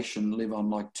population live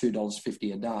on like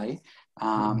 $2.50 a day.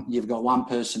 You've got one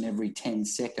person every 10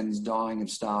 seconds dying of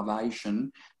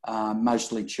starvation,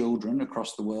 mostly children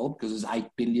across the world, because there's 8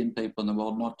 billion people in the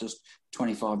world, not just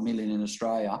 25 million in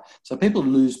Australia. So people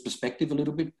lose perspective a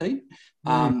little bit, Pete.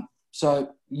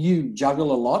 So you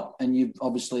juggle a lot, and you've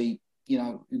obviously,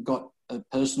 you've got a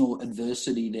personal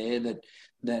adversity there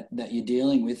that you're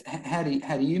dealing with. How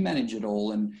do you manage it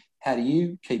all, and how do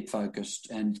you keep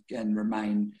focused and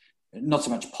remain not so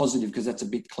much positive, because that's a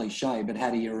bit cliche, but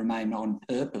how do you remain on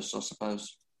purpose, I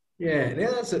suppose? Yeah,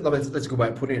 that's a good way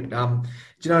of putting it. Do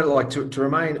you know, like to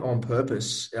remain on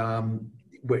purpose,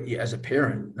 as a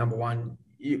parent, number one,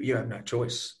 you have no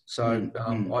choice. So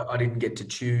I didn't get to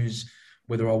choose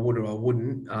whether I would or I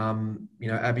wouldn't.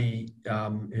 Abby,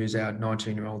 who's our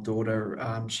 19-year-old daughter,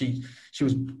 she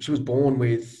was born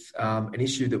with an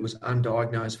issue that was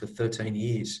undiagnosed for 13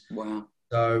 years. Wow.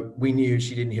 So we knew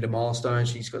she didn't hit a milestone.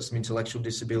 She's got some intellectual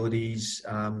disabilities.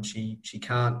 She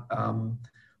can't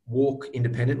walk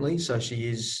independently, so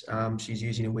she's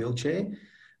using a wheelchair.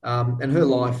 And her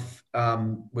life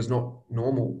was not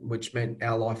normal, which meant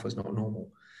our life was not normal.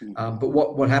 But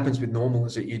what happens with normal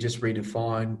is that you just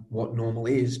redefine what normal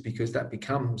is, because that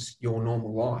becomes your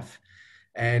normal life.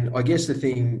 And I guess the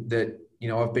thing that,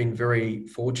 I've been very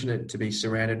fortunate to be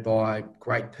surrounded by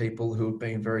great people who have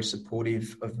been very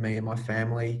supportive of me and my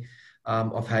family.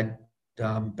 I've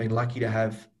been lucky to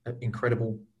have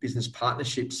incredible business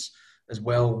partnerships as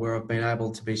well, where I've been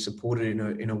able to be supported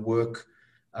in a work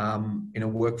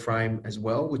frame as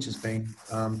well, which has been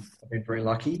I've been very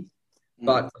lucky.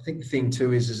 But I think the thing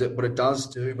too is that what it does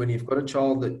do when you've got a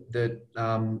child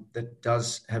that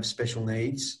does have special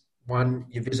needs, one,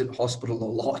 you visit hospital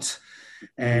a lot.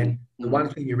 And the one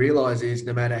thing you realise is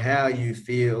no matter how you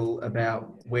feel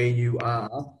about where you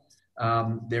are,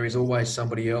 there is always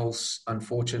somebody else,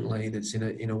 unfortunately, that's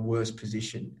in a worse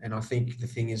position. And I think the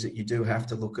thing is that you do have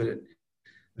to look at it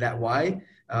that way,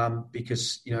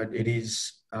 because it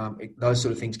is those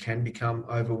sort of things can become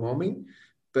overwhelming.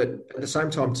 But at the same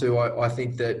time too, I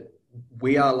think that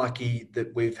we are lucky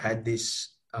that we've had this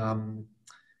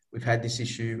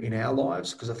issue in our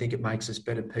lives, because I think it makes us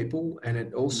better people. And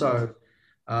it also,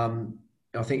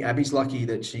 I think Abby's lucky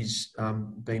that she's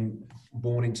been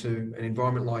born into an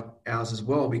environment like ours as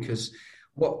well, because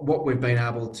what we've been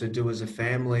able to do as a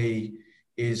family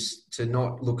is to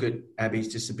not look at Abby's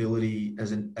disability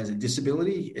as a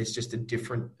disability. It's just a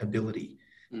different ability.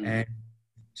 And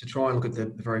to try and look at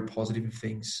the very positive of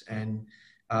things. And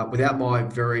without my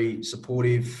very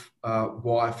supportive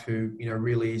wife, who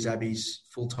really is Abby's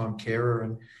full-time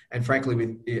carer, and frankly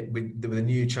with the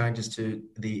new changes to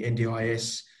the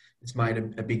NDIS, it's made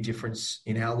a big difference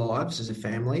in our lives as a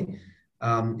family.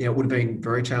 It would have been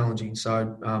very challenging.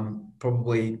 So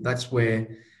probably that's where,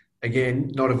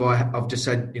 again, I've just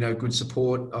had good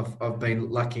support. I've been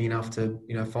lucky enough to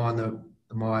find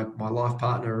my life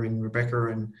partner in Rebecca,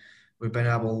 and we've been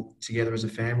able together as a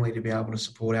family to be able to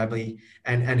support Abby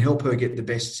and help her get the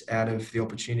best out of the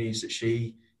opportunities that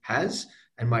she has,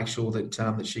 and make sure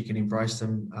that she can embrace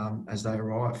them as they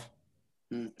arrive.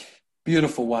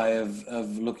 beautiful way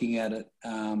of looking at it,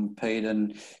 Pete.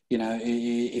 And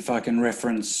if I can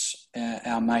reference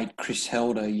our mate Chris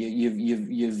Helder,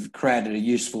 you've created a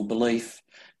useful belief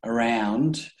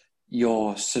around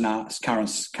your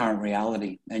current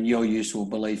reality, and your useful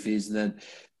belief is that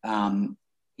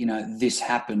this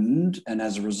happened, and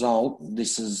as a result,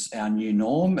 this is our new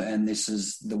norm, and this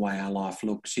is the way our life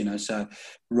looks. So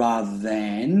rather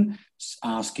than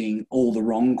asking all the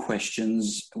wrong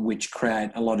questions, which create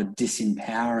a lot of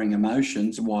disempowering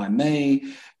emotions, why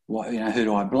me? Who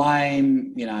do I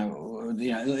blame? That's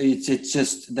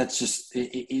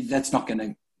not going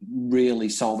to really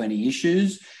solve any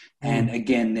issues. And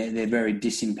again, they're very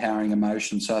disempowering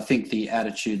emotions. So I think the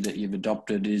attitude that you've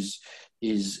adopted is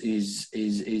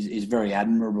very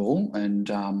admirable, and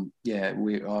I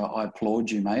applaud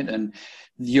you, mate. And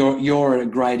you're a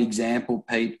great example,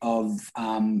 Pete, of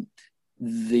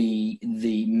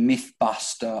the myth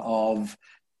buster of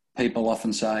people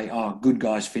often say, "Oh, good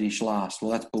guys finish last."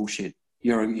 Well, that's bullshit.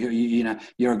 You're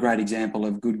a great example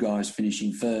of good guys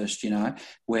finishing first.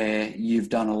 Where you've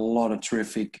done a lot of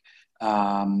terrific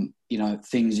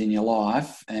things in your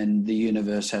life, and the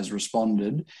universe has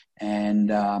responded, and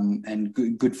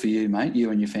good for you, mate. You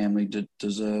and your family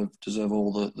deserve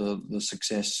all the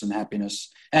success and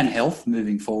happiness and health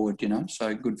moving forward.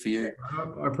 So good for you.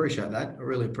 I appreciate that. I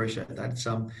really appreciate that. It's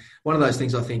one of those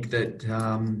things. I think that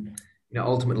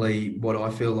ultimately, what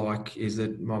I feel like is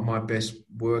that my best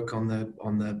work on the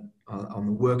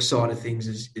work side of things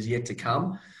is yet to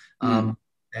come.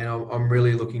 And I'm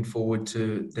really looking forward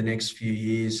to the next few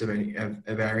years of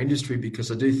our industry,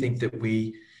 because I do think that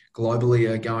we globally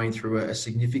are going through a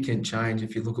significant change.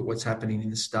 If you look at what's happening in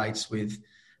the States with,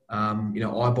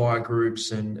 iBuyer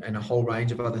groups and a whole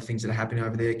range of other things that are happening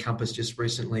over there. Compass just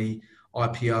recently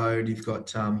IPO'd. You've got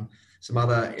some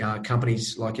other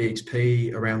companies like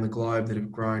EXP around the globe that have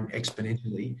grown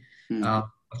exponentially. I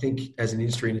think as an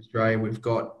industry in Australia, we've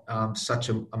got such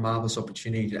a marvellous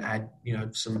opportunity to add,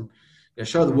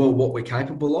 show the world what we're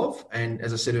capable of. And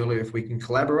as I said earlier, if we can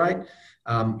collaborate,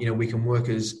 we can work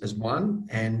as one,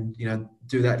 and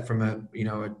do that from a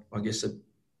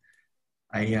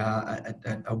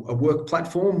work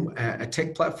platform, a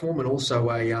tech platform, and also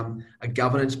a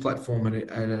governance platform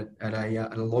at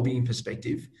a lobbying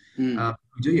perspective. We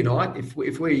do unite.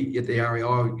 If we at the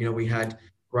REI, we had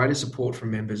greater support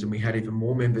from members, and we had even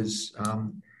more members,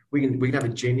 we can have a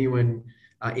genuine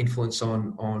influence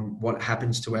on what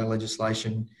happens to our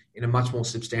legislation in a much more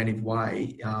substantive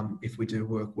way if we do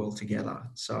work well together.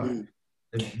 So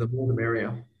the more the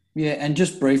merrier. Yeah, and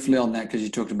just briefly on that, because you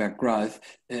talked about growth,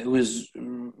 it was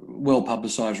well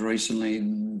publicised recently.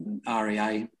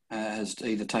 REA has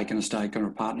either taken a stake or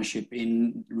a partnership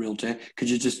in Realtech. Could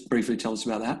you just briefly tell us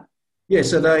about that? Yeah,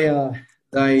 so they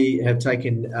have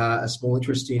taken a small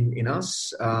interest in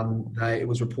us. It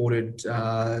was reported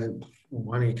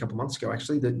only a couple of months ago,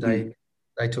 actually, that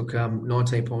they took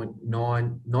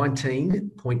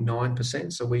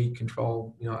 19.9%. So we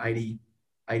control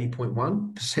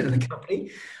 80.1% of the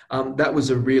company. That was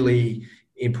a really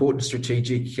important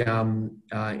strategic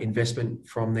investment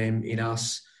from them in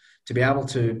us to be able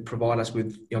to provide us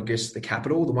with, the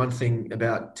capital. The one thing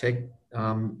about tech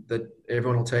that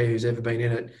everyone will tell you who's ever been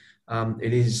in it,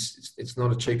 it's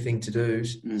not a cheap thing to do.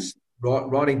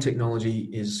 Writing technology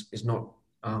is not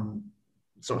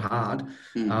it's not hard,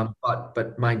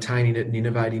 but maintaining it and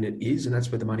innovating it is, and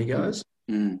that's where the money goes.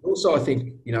 Also, I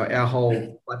think our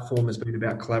whole platform has been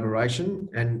about collaboration,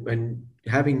 and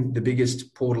having the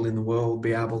biggest portal in the world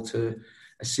be able to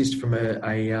assist from a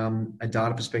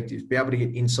data perspective, be able to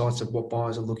get insights of what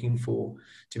buyers are looking for,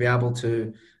 to be able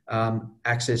to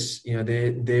access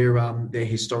their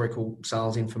historical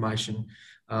sales information,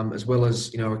 as well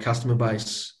as a customer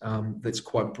base that's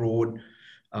quite broad.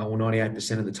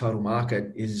 98% of the total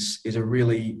market is a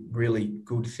really, really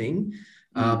good thing.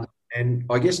 And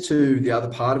I guess too, the other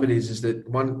part of it is that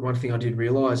one thing I did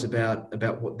realise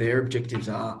about what their objectives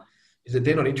are is that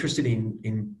they're not interested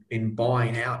in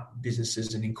buying out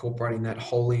businesses and incorporating that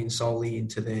wholly and solely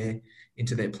into their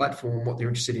platform. What they're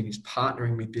interested in is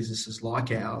partnering with businesses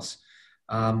like ours,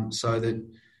 so that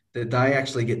they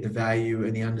actually get the value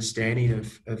and the understanding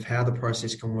of how the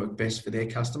process can work best for their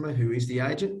customer, who is the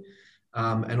agent.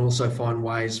 And also find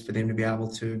ways for them to be able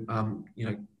to,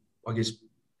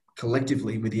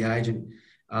 collectively with the agent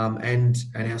and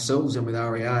ourselves and with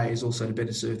REA is also to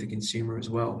better serve the consumer as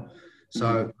well.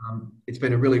 So it's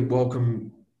been a really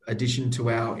welcome addition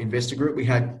to our investor group. We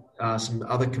had some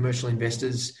other commercial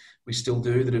investors, we still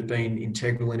do, that have been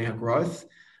integral in our growth,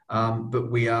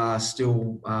 but we are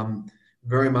still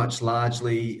very much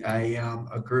largely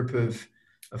a group of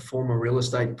former real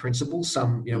estate principal.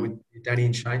 Some, with Danny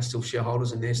and Shane still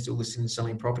shareholders, and they're still listing and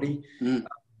selling property,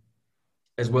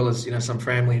 as well as some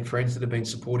family and friends that have been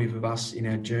supportive of us in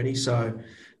our journey. So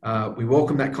we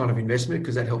welcome that kind of investment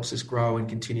because that helps us grow and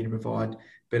continue to provide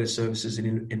better services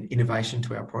and innovation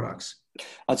to our products.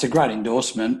 That's a great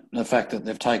endorsement. The fact that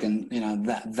they've taken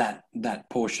that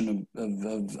portion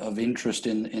of interest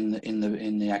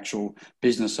in the actual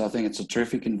business. So I think it's a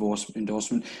terrific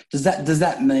endorsement. Does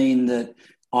that mean that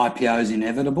IPO is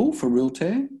inevitable for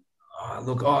Realtair?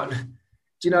 Look, I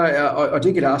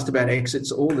do get asked about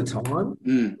exits all the time.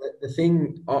 The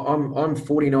thing, I'm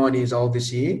 49 years old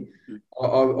this year.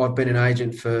 I've been an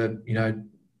agent for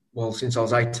since I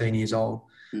was 18 years old.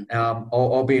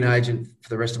 I'll be an agent for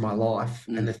the rest of my life.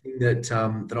 And the thing that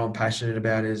I'm passionate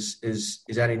about is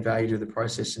adding value to the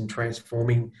process and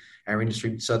transforming our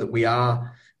industry so that we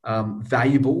are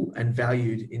valuable and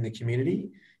valued in the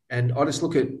community. And I just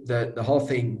look at the whole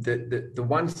thing, the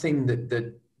one thing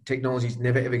that technology is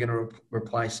never, ever going to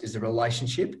replace is the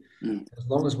relationship. As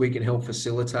long as we can help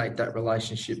facilitate that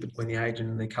relationship between the agent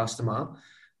and the customer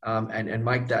and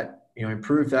make that,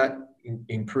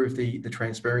 improve the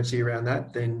transparency around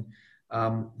that, then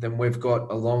we've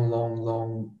got a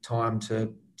long time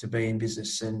to be in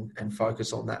business and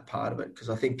focus on that part of it. Because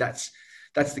I think that's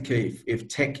the key. If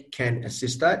tech can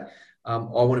assist that, I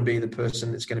want to be the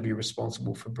person that's going to be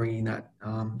responsible for bringing that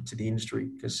to the industry,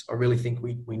 because I really think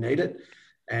we need it.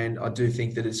 And I do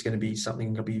think that it's going to be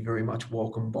something that'll be very much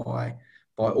welcomed by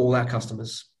all our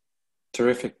customers.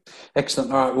 Terrific.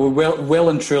 Excellent. All right. We're well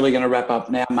and truly going to wrap up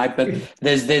now, mate. But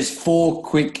there's 4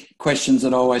 quick questions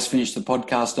that I always finish the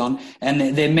podcast on,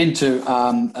 and they're meant to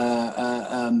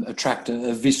attract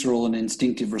a visceral and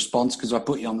instinctive response because I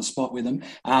put you on the spot with them.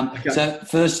 Okay. So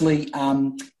firstly,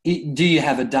 do you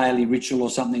have a daily ritual or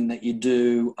something that you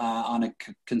do on a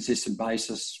consistent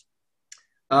basis?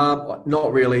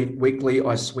 Not really. Weekly,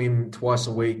 I swim twice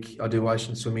a week. I do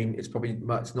ocean swimming. It's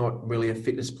not really a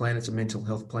fitness plan. It's a mental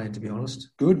health plan, to be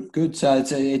honest. Good. So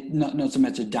it's not so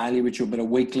much a daily ritual, but a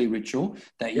weekly ritual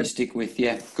that you stick with.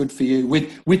 Yeah, good for you.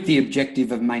 With the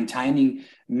objective of maintaining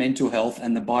mental health,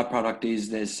 and the byproduct is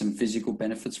there's some physical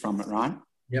benefits from it, right?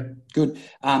 Yep. Good.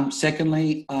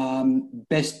 Secondly,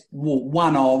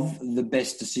 one of the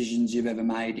best decisions you've ever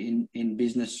made in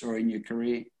business or in your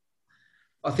career?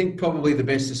 I think probably the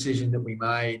best decision that we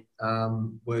made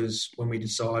was when I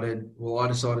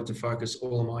decided to focus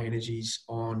all of my energies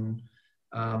on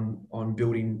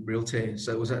building Realtair.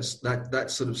 So it was that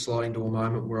sort of sliding door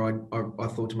moment where I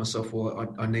thought to myself,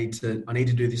 well, I need to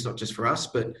do this not just for us,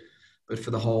 but for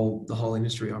the whole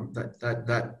industry.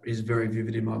 That is very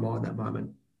vivid in my mind, that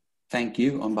moment. Thank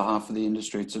you on behalf of the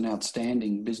industry. It's an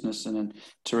outstanding business and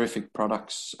terrific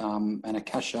products and a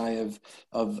cachet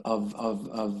of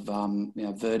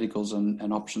verticals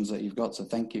and options that you've got. So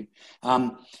thank you.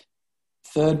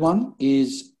 Third one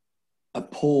is a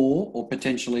poor or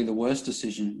potentially the worst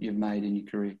decision you've made in your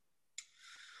career.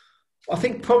 I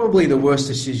think probably the worst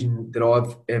decision that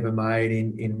I've ever made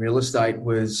in real estate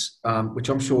was, which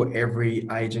I'm sure every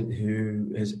agent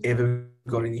who has ever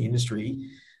got in the industry,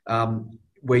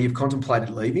 where you've contemplated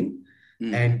leaving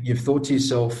and you've thought to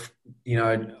yourself,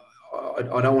 I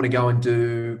don't want to go and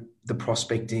do the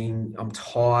prospecting. I'm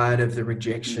tired of the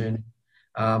rejection.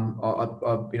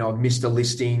 I've missed a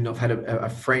listing. I've had a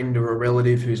friend or a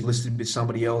relative who's listed with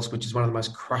somebody else, which is one of the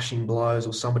most crushing blows,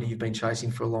 or somebody you've been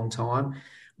chasing for a long time,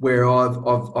 where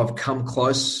I've come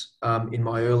close in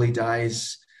my early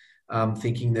days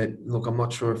thinking that, look, I'm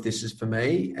not sure if this is for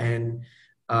me. And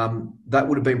that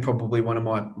would have been probably one of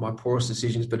my poorest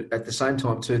decisions, but at the same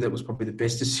time too, that was probably the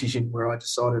best decision, where I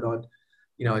decided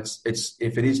it's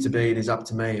if it is to be, it is up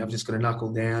to me. I've just got to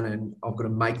knuckle down and I've got to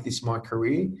make this my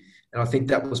career. And I think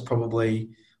that was probably,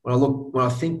 when I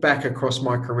think back across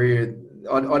my career,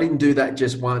 I didn't do that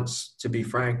just once, to be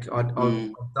frank. I've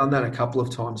done that a couple of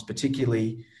times,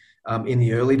 particularly in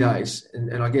the early days.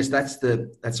 And I guess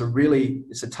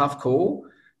it's a tough call.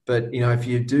 But, if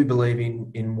you do believe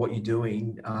in what you're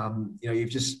doing, you've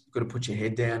just got to put your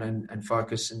head down and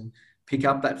focus and pick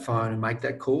up that phone and make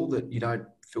that call that you don't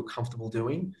feel comfortable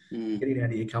doing. Getting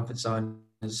out of your comfort zone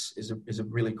is a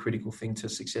really critical thing to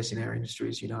success in our industry,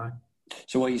 as you know.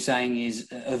 So what you're saying is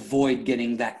avoid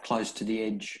getting that close to the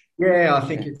edge. Yeah, I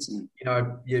think it's,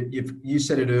 you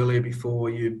said it earlier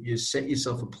before, you set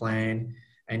yourself a plan.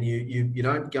 And you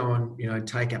don't go and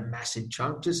take a massive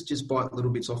chunk, just bite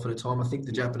little bits off at a time. I think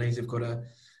the Japanese have got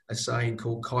a saying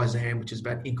called Kaizen, which is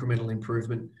about incremental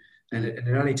improvement, and it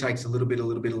only takes a little bit,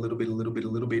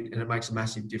 and it makes a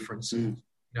massive difference. And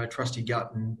trust your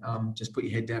gut and just put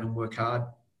your head down and work hard.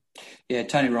 Yeah,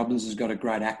 Tony Robbins has got a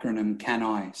great acronym,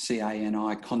 CANI,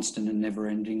 CANI, constant and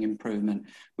never-ending improvement,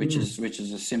 which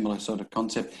is a similar sort of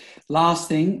concept. Last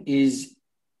thing is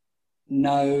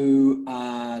no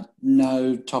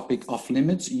topic off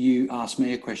limits. You ask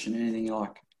me a question, anything you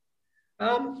like.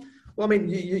 Well, I mean,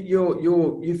 you've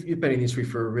been in the industry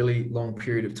for a really long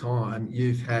period of time.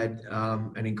 You've had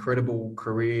an incredible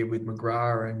career with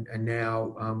McGrath and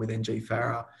now with NG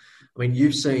Farah. I mean,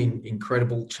 you've seen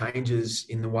incredible changes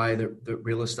in the way that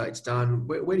real estate's done.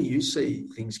 Where do you see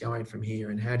things going from here,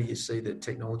 and how do you see that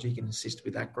technology can assist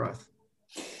with that growth?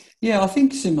 Yeah, I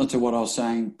think similar to what I was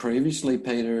saying previously,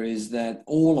 Peter, is that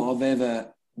all I've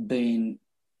ever been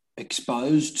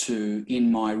exposed to in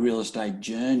my real estate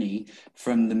journey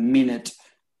from the minute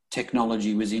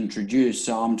technology was introduced.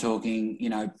 So I'm talking,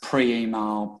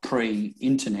 pre-email,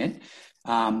 pre-internet.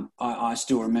 I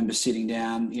still remember sitting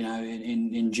down,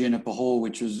 in Juniper Hall,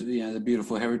 which was, the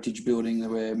beautiful heritage building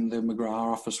where the McGrath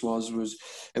office was,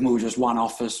 and we were just one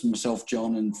office, myself,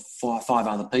 John, and five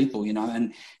other people,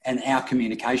 and our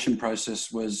communication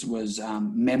process was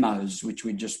memos, which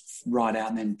we'd just write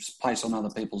out and then place on other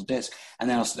people's desks. And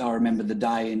then I remember the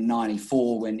day in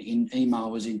 '94 when email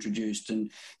was introduced,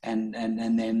 and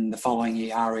then the following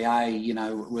year REA,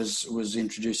 was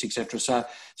introduced, etc.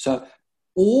 So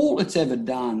all it's ever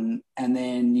done, and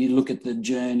then you look at the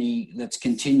journey that's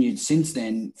continued since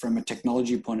then from a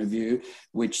technology point of view,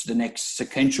 which the next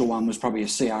sequential one was probably a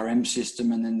CRM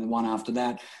system, and then the one after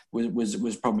that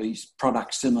was probably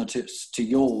products similar to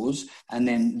yours, and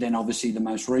then obviously the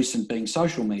most recent being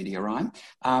social media, right?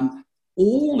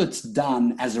 All it's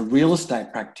done as a real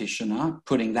estate practitioner,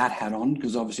 putting that hat on,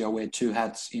 because obviously I wear two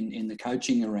hats in the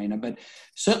coaching arena, but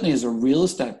certainly as a real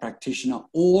estate practitioner,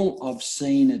 all I've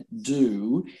seen it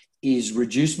do is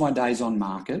reduce my days on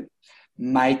market,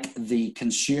 make the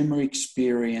consumer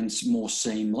experience more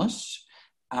seamless,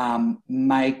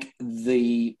 make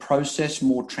the process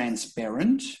more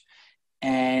transparent,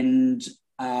 and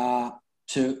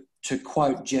to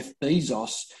quote Jeff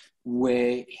Bezos,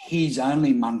 where his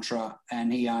only mantra,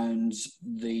 and he owns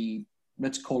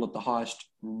let's call it the highest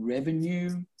revenue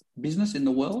business in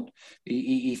the world.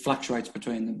 He fluctuates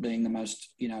between being the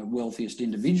most, wealthiest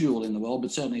individual in the world,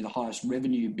 but certainly the highest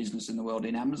revenue business in the world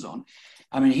in Amazon.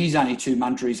 I mean, his only two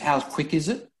mantras: how quick is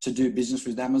it to do business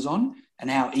with Amazon,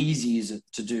 and how easy is it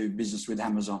to do business with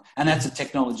Amazon? And that's a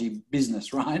technology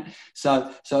business, right?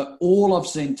 So all I've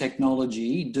seen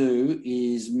technology do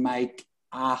is make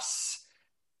us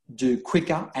do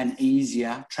quicker and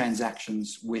easier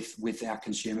transactions with our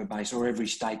consumer base, or every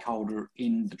stakeholder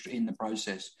in the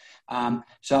process.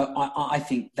 So I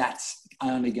think that's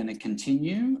only going to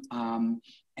continue.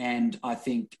 And I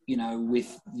think,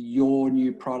 with your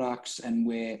new products and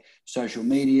where social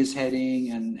media is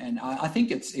heading, and I think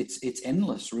it's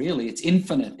endless, really. It's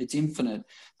infinite.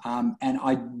 And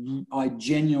I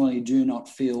genuinely do not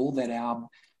feel that our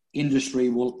industry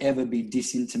will ever be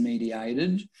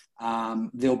disintermediated.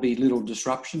 There'll be little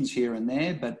disruptions here and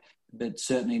there, but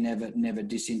certainly never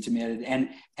disintermediated.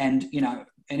 And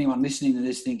anyone listening to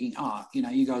this thinking,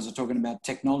 you guys are talking about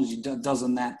technology,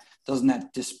 doesn't that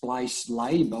displace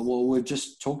labour? Well, we've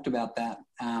just talked about that.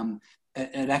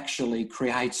 It actually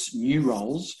creates new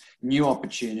roles, new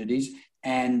opportunities,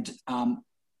 and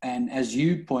as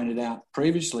you pointed out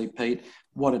previously, Pete,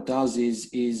 what it does is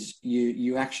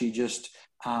you actually just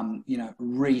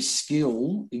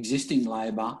reskill existing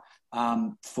labour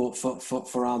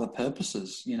for other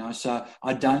purposes. So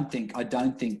I don't think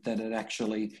that it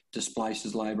actually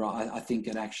displaces labour. I think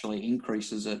it actually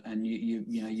increases it, and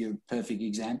you're a perfect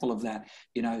example of that.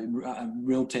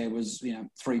 Realtair was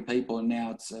 3 people, and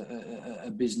now it's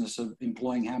a business of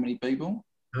employing how many people?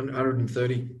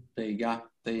 130. There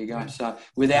you go. So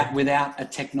without a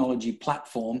technology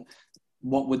platform,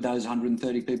 what would those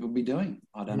 130 people be doing?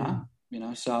 I don't know.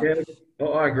 So yeah,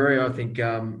 well, I agree. I think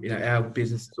our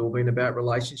business has all been about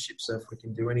relationships. So if we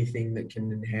can do anything that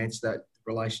can enhance that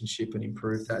relationship and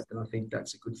improve that, then I think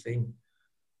that's a good thing.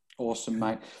 Awesome,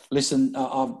 mate. Listen,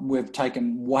 we've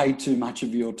taken way too much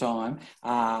of your time.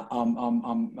 I'm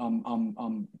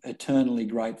eternally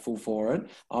grateful for it.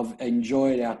 I've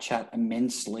enjoyed our chat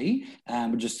immensely.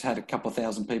 We just had a couple of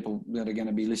thousand people that are going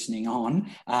to be listening on.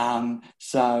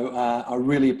 So I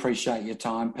really appreciate your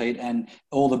time, Pete, and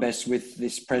all the best with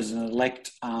this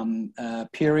president-elect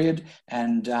period.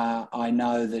 And I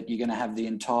know that you're going to have the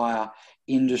entire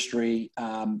industry,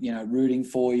 rooting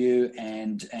for you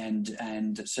and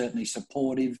certainly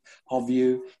supportive of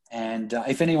you. And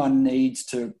if anyone needs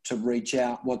to reach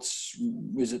out,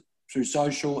 is it through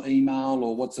social, email,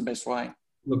 or what's the best way?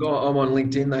 Look, I'm on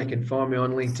LinkedIn. They can find me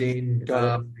on LinkedIn. They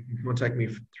can contact me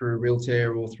through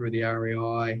Realtair or through the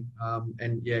REI.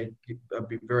 And yeah, I'd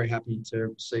be very happy to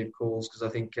receive calls, because I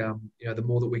think, the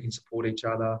more that we can support each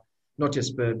other, not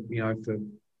just for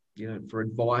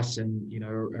advice and,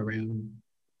 around,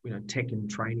 tech and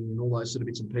training and all those sort of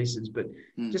bits and pieces, but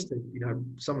just to,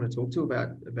 someone to talk to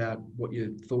about what your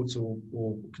thoughts or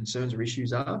concerns or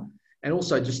issues are, and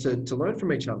also just to learn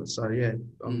from each other. So yeah,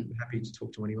 I'm happy to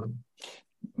talk to anyone.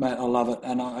 Mate, I love it.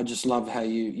 And I just love how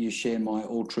you share my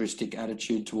altruistic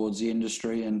attitude towards the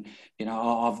industry. And,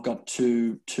 I've got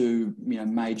two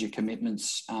major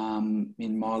commitments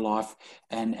in my life,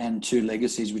 and two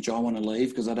legacies which I want to leave,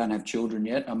 because I don't have children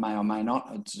yet. I may or may not.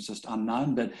 It's just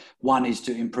unknown. But one is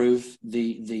to improve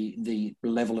the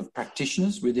level of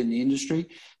practitioners within the industry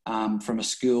from a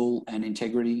skill and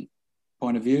integrity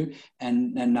point of view.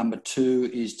 And number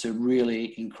two is to really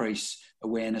increase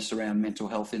awareness around mental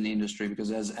health in the industry,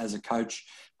 because as a coach,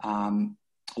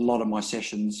 a lot of my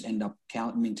sessions end up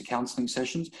into counselling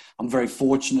sessions. I'm very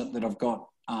fortunate that I've got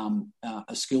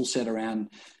a skill set around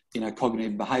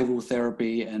cognitive behavioural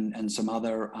therapy and some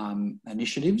other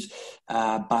initiatives,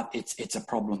 but it's a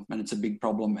problem, and it's a big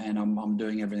problem, and I'm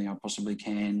doing everything I possibly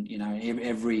can.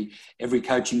 Every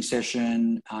coaching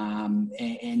session,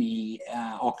 any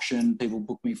auction people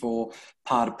book me for,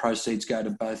 part of proceeds go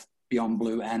to both Beyond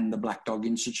Blue and the Black Dog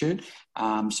Institute.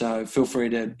 So feel free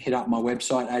to hit up my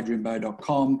website,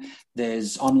 adrianbo.com.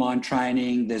 There's online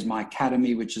training. There's my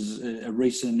academy, which is a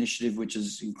recent initiative, which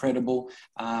is incredible.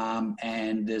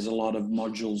 And there's a lot of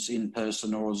modules in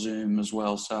person or Zoom as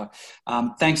well. So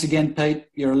thanks again, Pete.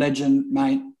 You're a legend,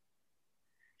 mate.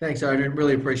 Thanks, Adrian.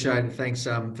 Really appreciate it. Thanks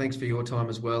for your time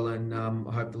as well. And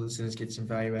I hope the listeners get some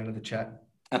value out of the chat.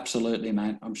 Absolutely,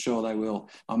 mate. I'm sure they will.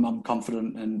 I'm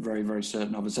confident and very, very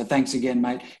certain of it. So thanks again,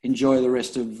 mate. Enjoy the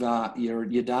rest of your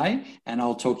day, and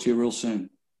I'll talk to you real soon.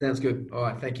 Sounds good. All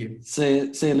right. Thank you. See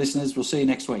you, listeners. We'll see you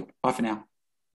next week. Bye for now.